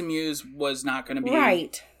Jason Mewes was not going to be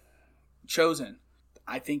Right. chosen.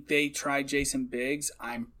 I think they tried Jason Biggs.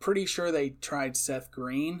 I'm pretty sure they tried Seth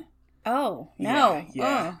Green. Oh, no.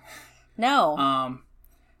 Yeah. Oh, no.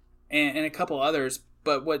 And a couple others.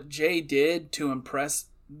 But what Jay did to impress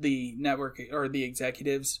the network or the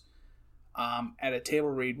executives at a table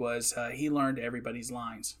read was he learned everybody's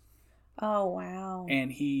lines. Oh, wow.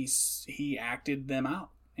 And he acted them out.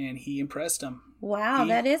 And he impressed them. Wow,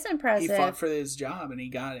 that is impressive. He fought for his job and he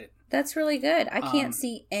got it. That's really good. I can't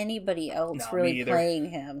see anybody else no, me really either. playing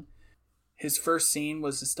him. His first scene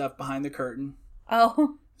was the stuff behind the curtain.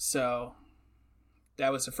 Oh, So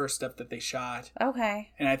that was the first stuff that they shot.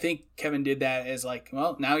 okay. And I think Kevin did that as like,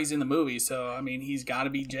 well, now he's in the movie. So, I mean, he's got to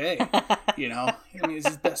be Jay. You know? I mean, he's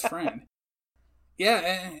his best friend.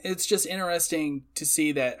 Yeah, it's just interesting to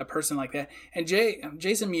see that a person like that. And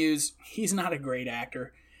Jason Mewes, he's not a great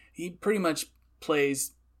actor. He pretty much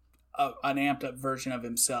plays an amped up version of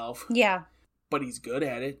himself, Yeah. but he's good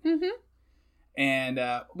at it. Mm-hmm. And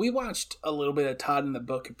we watched a little bit of Todd and the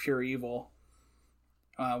Book of Pure Evil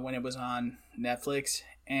when it was on Netflix.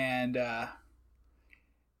 And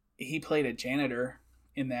he played a janitor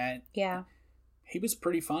in that. Yeah. He was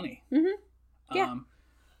pretty funny. Mm-hmm. Yeah.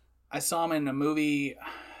 I saw him in a movie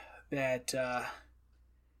that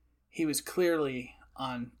he was clearly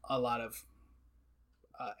on a lot of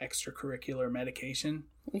extracurricular medication.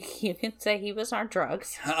 You can say he was on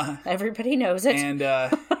drugs. Everybody knows it. And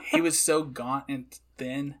he was so gaunt and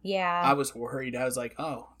thin. Yeah. I was worried. I was like,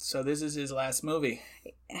 oh, so this is his last movie.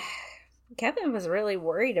 Kevin was really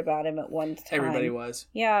worried about him at one time. Everybody was.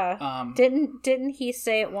 Yeah. Didn't he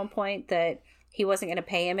say at one point that he wasn't going to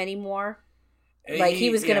pay him anymore? Like he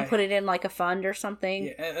was going to put it in like a fund or something?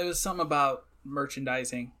 Yeah, it was something about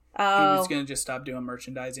merchandising. Oh. He was going to just stop doing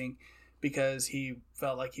merchandising because he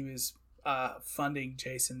felt like he was funding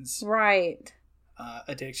Jason's right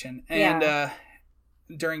addiction. And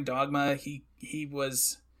during Dogma, he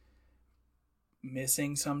was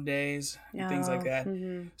missing some days and things like that.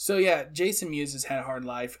 Mm-hmm. So yeah, Jason Mewes has had a hard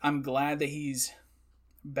life. I'm glad that he's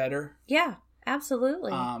better. Yeah,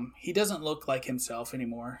 absolutely. He doesn't look like himself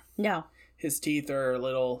anymore. No. His teeth are a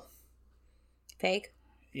little fake.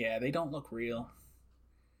 Yeah, they don't look real.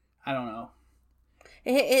 I don't know.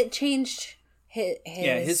 It changed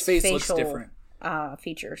his face facial, looks different.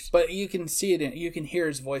 Features. But you can see it. You can hear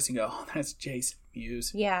his voice and go, "Oh, that's Jason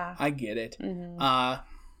Mewes." Yeah, I get it. Mm-hmm.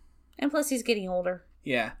 And plus, he's getting older.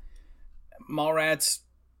 Yeah, Mallrats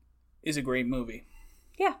is a great movie.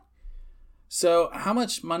 Yeah. So, how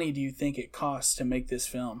much money do you think it costs to make this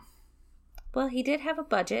film? Well, he did have a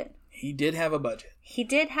budget. He did have a budget. He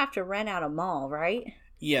did have to rent out a mall, right?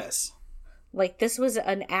 Yes. Like, this was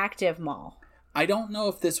an active mall. I don't know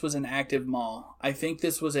if this was an active mall. I think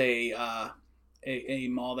this was a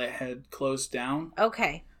mall that had closed down.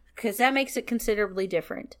 Okay. Because that makes it considerably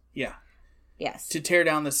different. Yeah. Yes. To tear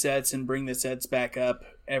down the sets and bring the sets back up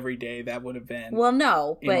every day, that would have been well,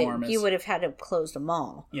 no, but enormous. you would have had to close the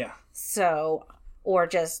mall. Yeah. So, or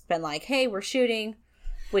just been like, hey, we're shooting,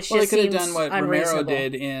 which well, just they could seems have done what unreasonable. Romero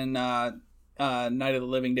did in Night of the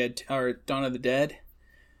Living Dead or Dawn of the Dead,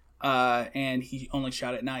 and he only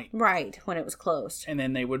shot at night. Right, when it was closed. And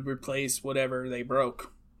then they would replace whatever they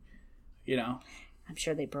broke, you know. I'm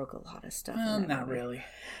sure they broke a lot of stuff. Well, not really.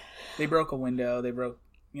 They broke a window. They broke,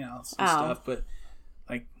 some stuff. But,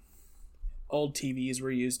 like, old TVs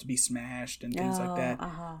were used to be smashed and things like that.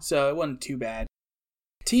 Uh-huh. So it wasn't too bad.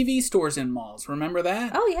 TV stores in malls. Remember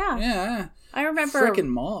that? Oh, yeah. Yeah. I remember frickin'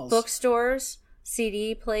 malls. Bookstores,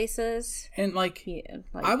 CD places. And, like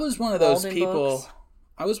like I was one of those Walden people. books.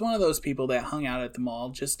 I was one of those people that hung out at the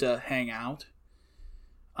mall just to hang out.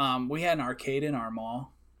 We had an arcade in our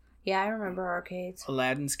mall. Yeah, I remember arcades.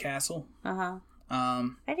 Aladdin's Castle. Uh-huh. I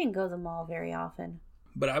didn't go to the mall very often.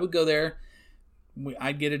 But I would go there.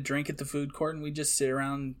 I'd get a drink at the food court, and we'd just sit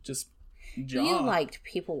around and just jaw. You liked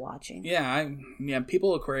people watching. Yeah,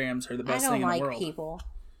 people aquariums are the best thing in the world. I don't like people.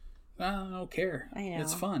 I don't care. I know.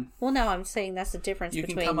 It's fun. Well, no, I'm saying that's the difference You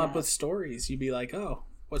between can come up with stories. You'd be like, oh,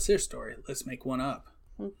 what's their story? Let's make one up.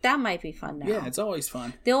 That might be fun now. Yeah, it's always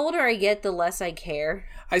fun. The older I get, the less I care.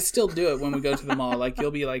 I still do it when we go to the mall. Like,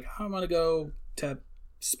 you'll be like, I'm going to go to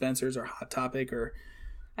Spencer's or Hot Topic or...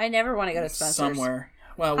 I never want to go to Spencer's. Somewhere.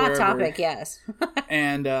 Well, Hot wherever. Topic, yes.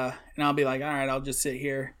 and I'll be like, all right, I'll just sit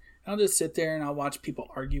here. I'll just sit there and I'll watch people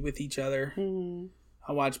argue with each other. Mm-hmm.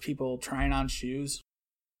 I'll watch people trying on shoes.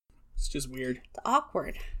 It's just weird. It's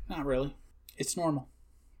awkward. Not really. It's normal.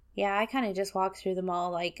 Yeah, I kind of just walk through the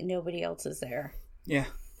mall like nobody else is there. Yeah.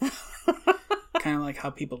 Kind of like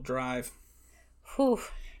how people drive. Whew.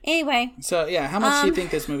 Anyway. So, yeah, how much do you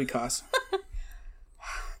think this movie costs?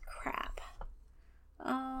 Crap.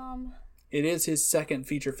 It is his second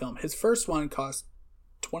feature film. His first one cost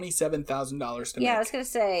 $27,000 to make. Yeah, I was going to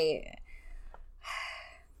say,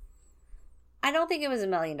 I don't think it was $1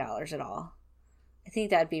 million at all. I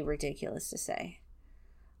think that'd be ridiculous to say.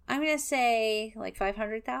 I'm going to say like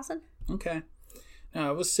 500,000. Okay. No,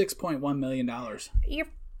 it was $6.1 million. You're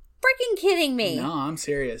freaking kidding me. No, I'm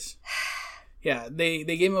serious. Yeah, they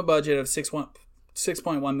gave him a budget of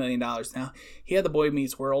 $6.1 million. Now, he had the Boy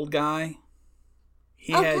Meets World guy.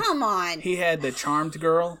 Come on. He had the Charmed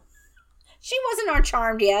girl. She wasn't on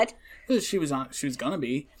Charmed yet. She was gonna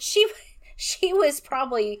be. She was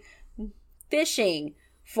probably fishing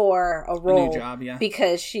for a role. A new job, yeah.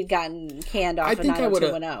 Because she'd gotten canned off of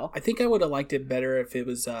 90210. I think I would have liked it better if it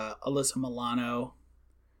was Alyssa Milano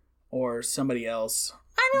or somebody else.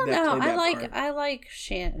 I don't know. Part. I like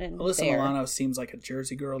Shannon. Alyssa Milano seems like a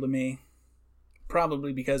Jersey girl to me.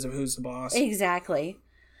 Probably because of Who's the Boss. Exactly.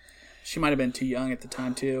 She might have been too young at the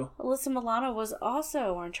time, too. Alyssa Milano was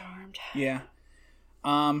also on Charmed. Yeah.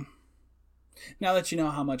 Now that you know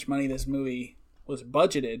how much money this movie was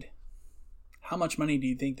budgeted, how much money do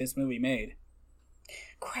you think this movie made?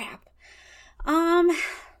 Crap.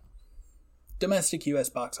 Domestic U.S.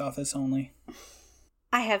 box office only.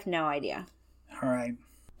 I have no idea. All right.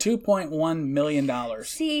 $2.1 million.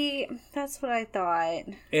 See, that's what I thought.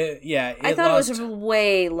 I thought it was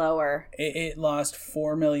way lower. It lost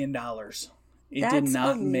 $4 million. It That's did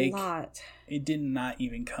not a make. lot. It did not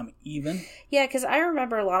even come even. Yeah, because I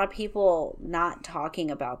remember a lot of people not talking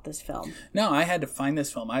about this film. No, I had to find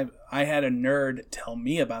this film. I had a nerd tell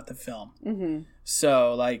me about the film. Mm-hmm.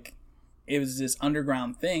 So, like, it was this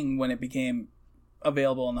underground thing when it became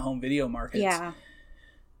available in the home video markets. Yeah.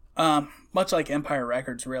 Much like Empire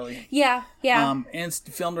Records, really. Yeah, yeah. And it's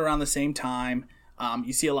filmed around the same time.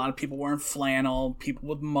 You see a lot of people wearing flannel, people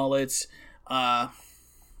with mullets,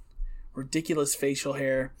 ridiculous facial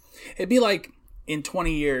hair. It'd be like, in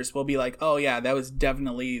 20 years, we'll be like, oh yeah, that was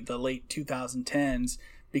definitely the late 2010s,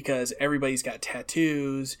 because everybody's got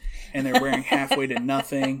tattoos, and they're wearing halfway to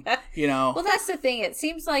nothing, you know. Well, that's the thing. It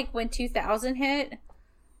seems like when 2000 hit,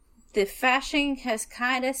 the fashion has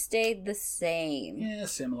kind of stayed the same. Yeah,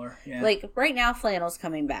 similar, yeah. Like, right now, flannel's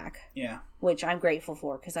coming back. Yeah. Which I'm grateful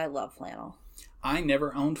for, because I love flannel. I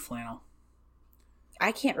never owned flannel.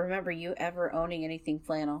 I can't remember you ever owning anything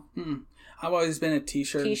flannel. I've always been a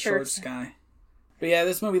t-shirt and shorts guy. But yeah,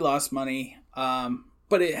 this movie lost money,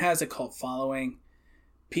 but it has a cult following.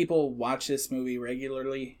 People watch this movie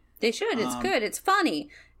regularly. They should. It's good. It's funny.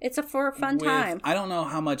 It's for a fun time. I don't know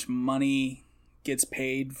how much money gets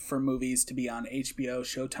paid for movies to be on HBO,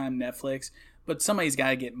 Showtime, Netflix, but somebody's got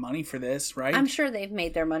to get money for this, right? I'm sure they've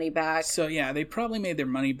made their money back. So yeah, they probably made their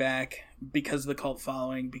money back because of the cult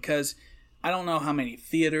following, because I don't know how many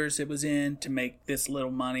theaters it was in to make this little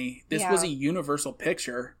money. This was a Universal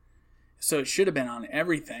picture, so it should have been on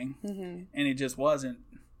everything, and it just wasn't.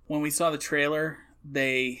 When we saw the trailer,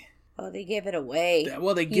 they give it away.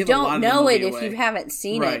 Well, they give you a don't lot of know the it movie if away. you haven't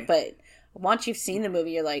seen Right. it, but once you've seen the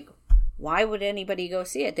movie, you're like, why would anybody go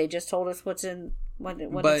see it? They just told us what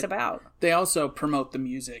it's about. They also promote the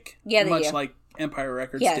music, Yeah, they much do. like Empire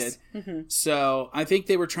Records Yes. did. So I think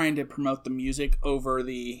they were trying to promote the music over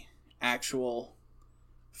the actual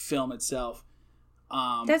film itself.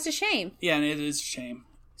 That's a shame. Yeah, and it is a shame.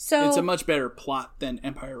 So It's a much better plot than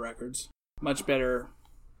Empire Records. Much better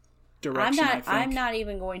direction, I think. I'm not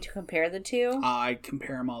even going to compare the two. I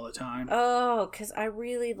compare them all the time. Oh, because I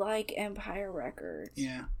really like Empire Records.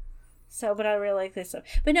 Yeah. So, but I really like this stuff.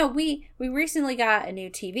 But no, we recently got a new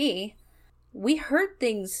TV. We heard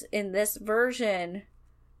things in this version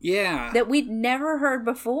Yeah. that we'd never heard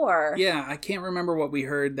before. Yeah, I can't remember what we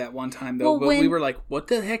heard that one time, though. Well, but we were like, what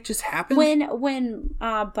the heck just happened? When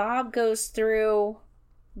Bob goes through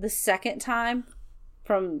the second time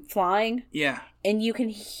from flying, Yeah. and you can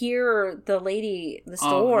hear the lady at the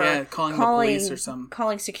store calling the police or something.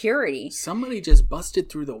 calling security. Somebody just busted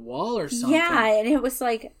through the wall or something. Yeah, and it was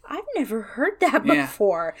like, I've never heard that Yeah.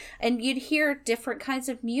 before. And you'd hear different kinds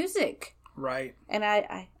of music. Right. And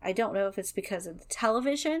I don't know if it's because of the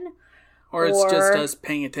television. Or it's just us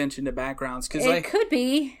paying attention to backgrounds. Because It could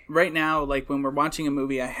be. right now, like when we're watching a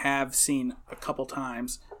movie I have seen a couple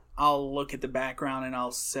times, I'll look at the background and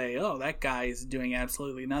I'll say, oh, that guy is doing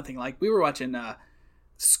absolutely nothing. Like we were watching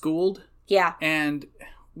Schooled, Yeah. and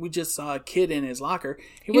we just saw a kid in his locker.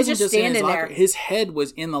 He was wasn't just just in his standing locker. there. His head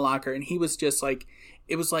was in the locker, and he was just like,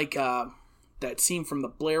 it was like that scene from the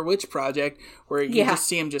Blair Witch Project where you just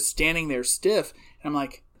see him just standing there stiff. And I'm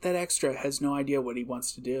like, that extra has no idea what he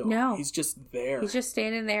wants to do. No. He's just there. He's just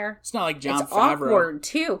standing there. It's not like John It's Favreau. awkward,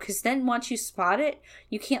 too, because then once you spot it,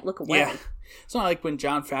 you can't look away. Yeah. It's not like when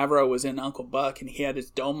John Favreau was in Uncle Buck and he had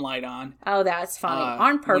his dome light on. Oh, that's funny.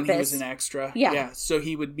 On purpose. When he was an extra. Yeah. So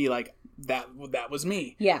he would be like, that was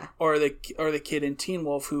me. Yeah. Or the kid in Teen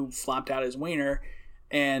Wolf who flopped out his wiener,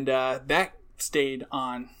 and that stayed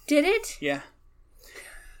on. Did it? Yeah.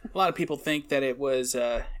 A lot of people think that it was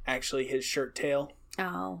actually his shirt tail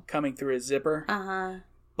Oh. coming through his zipper. Uh-huh.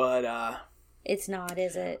 But It's not,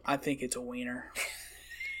 is it? I think it's a wiener.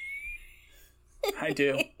 I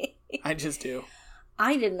do. I just do.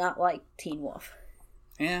 I did not like Teen Wolf.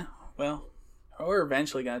 Yeah, well, we're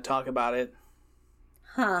eventually going to talk about it.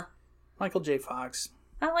 Huh. Michael J. Fox.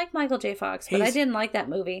 I like Michael J. Fox, but I He's- didn't like that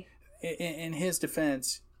movie. In his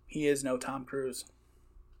defense, he is no Tom Cruise.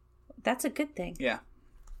 That's a good thing. Yeah.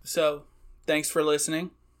 So, thanks for listening.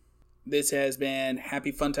 This has been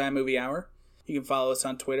Happy Funtime Movie Hour. You can follow us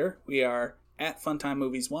on Twitter. We are at Funtime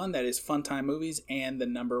Movies 1. That is Funtime Movies and the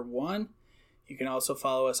number 1. You can also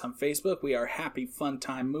follow us on Facebook. We are Happy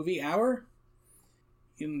Funtime Movie Hour.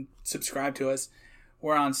 You can subscribe to us.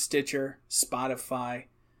 We're on Stitcher, Spotify,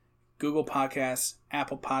 Google Podcasts,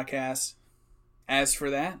 Apple Podcasts. As for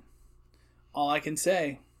that, all I can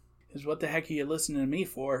say is what the heck are you listening to me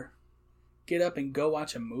for? Get up and go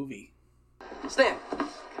watch a movie. Stan.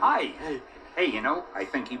 Hi. Hey, you know, I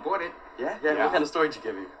think he bought it. Yeah? What kind of story did you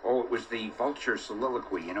give me? Oh, it was the Vulture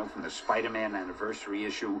soliloquy, you know, from the Spider-Man anniversary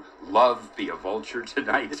issue. Love, be a vulture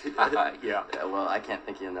tonight. Yeah. Well, I can't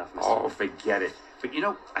thank you enough, Mr. Oh, forget it. But, you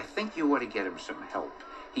know, I think you ought to get him some help.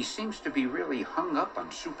 He seems to be really hung up on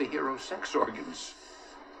superhero sex organs.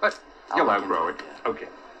 But you'll look outgrow into it. it, Okay.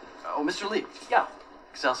 Oh, Mr. Lee. Yeah.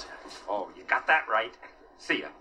 Excelsior. Oh, you got that right. See ya.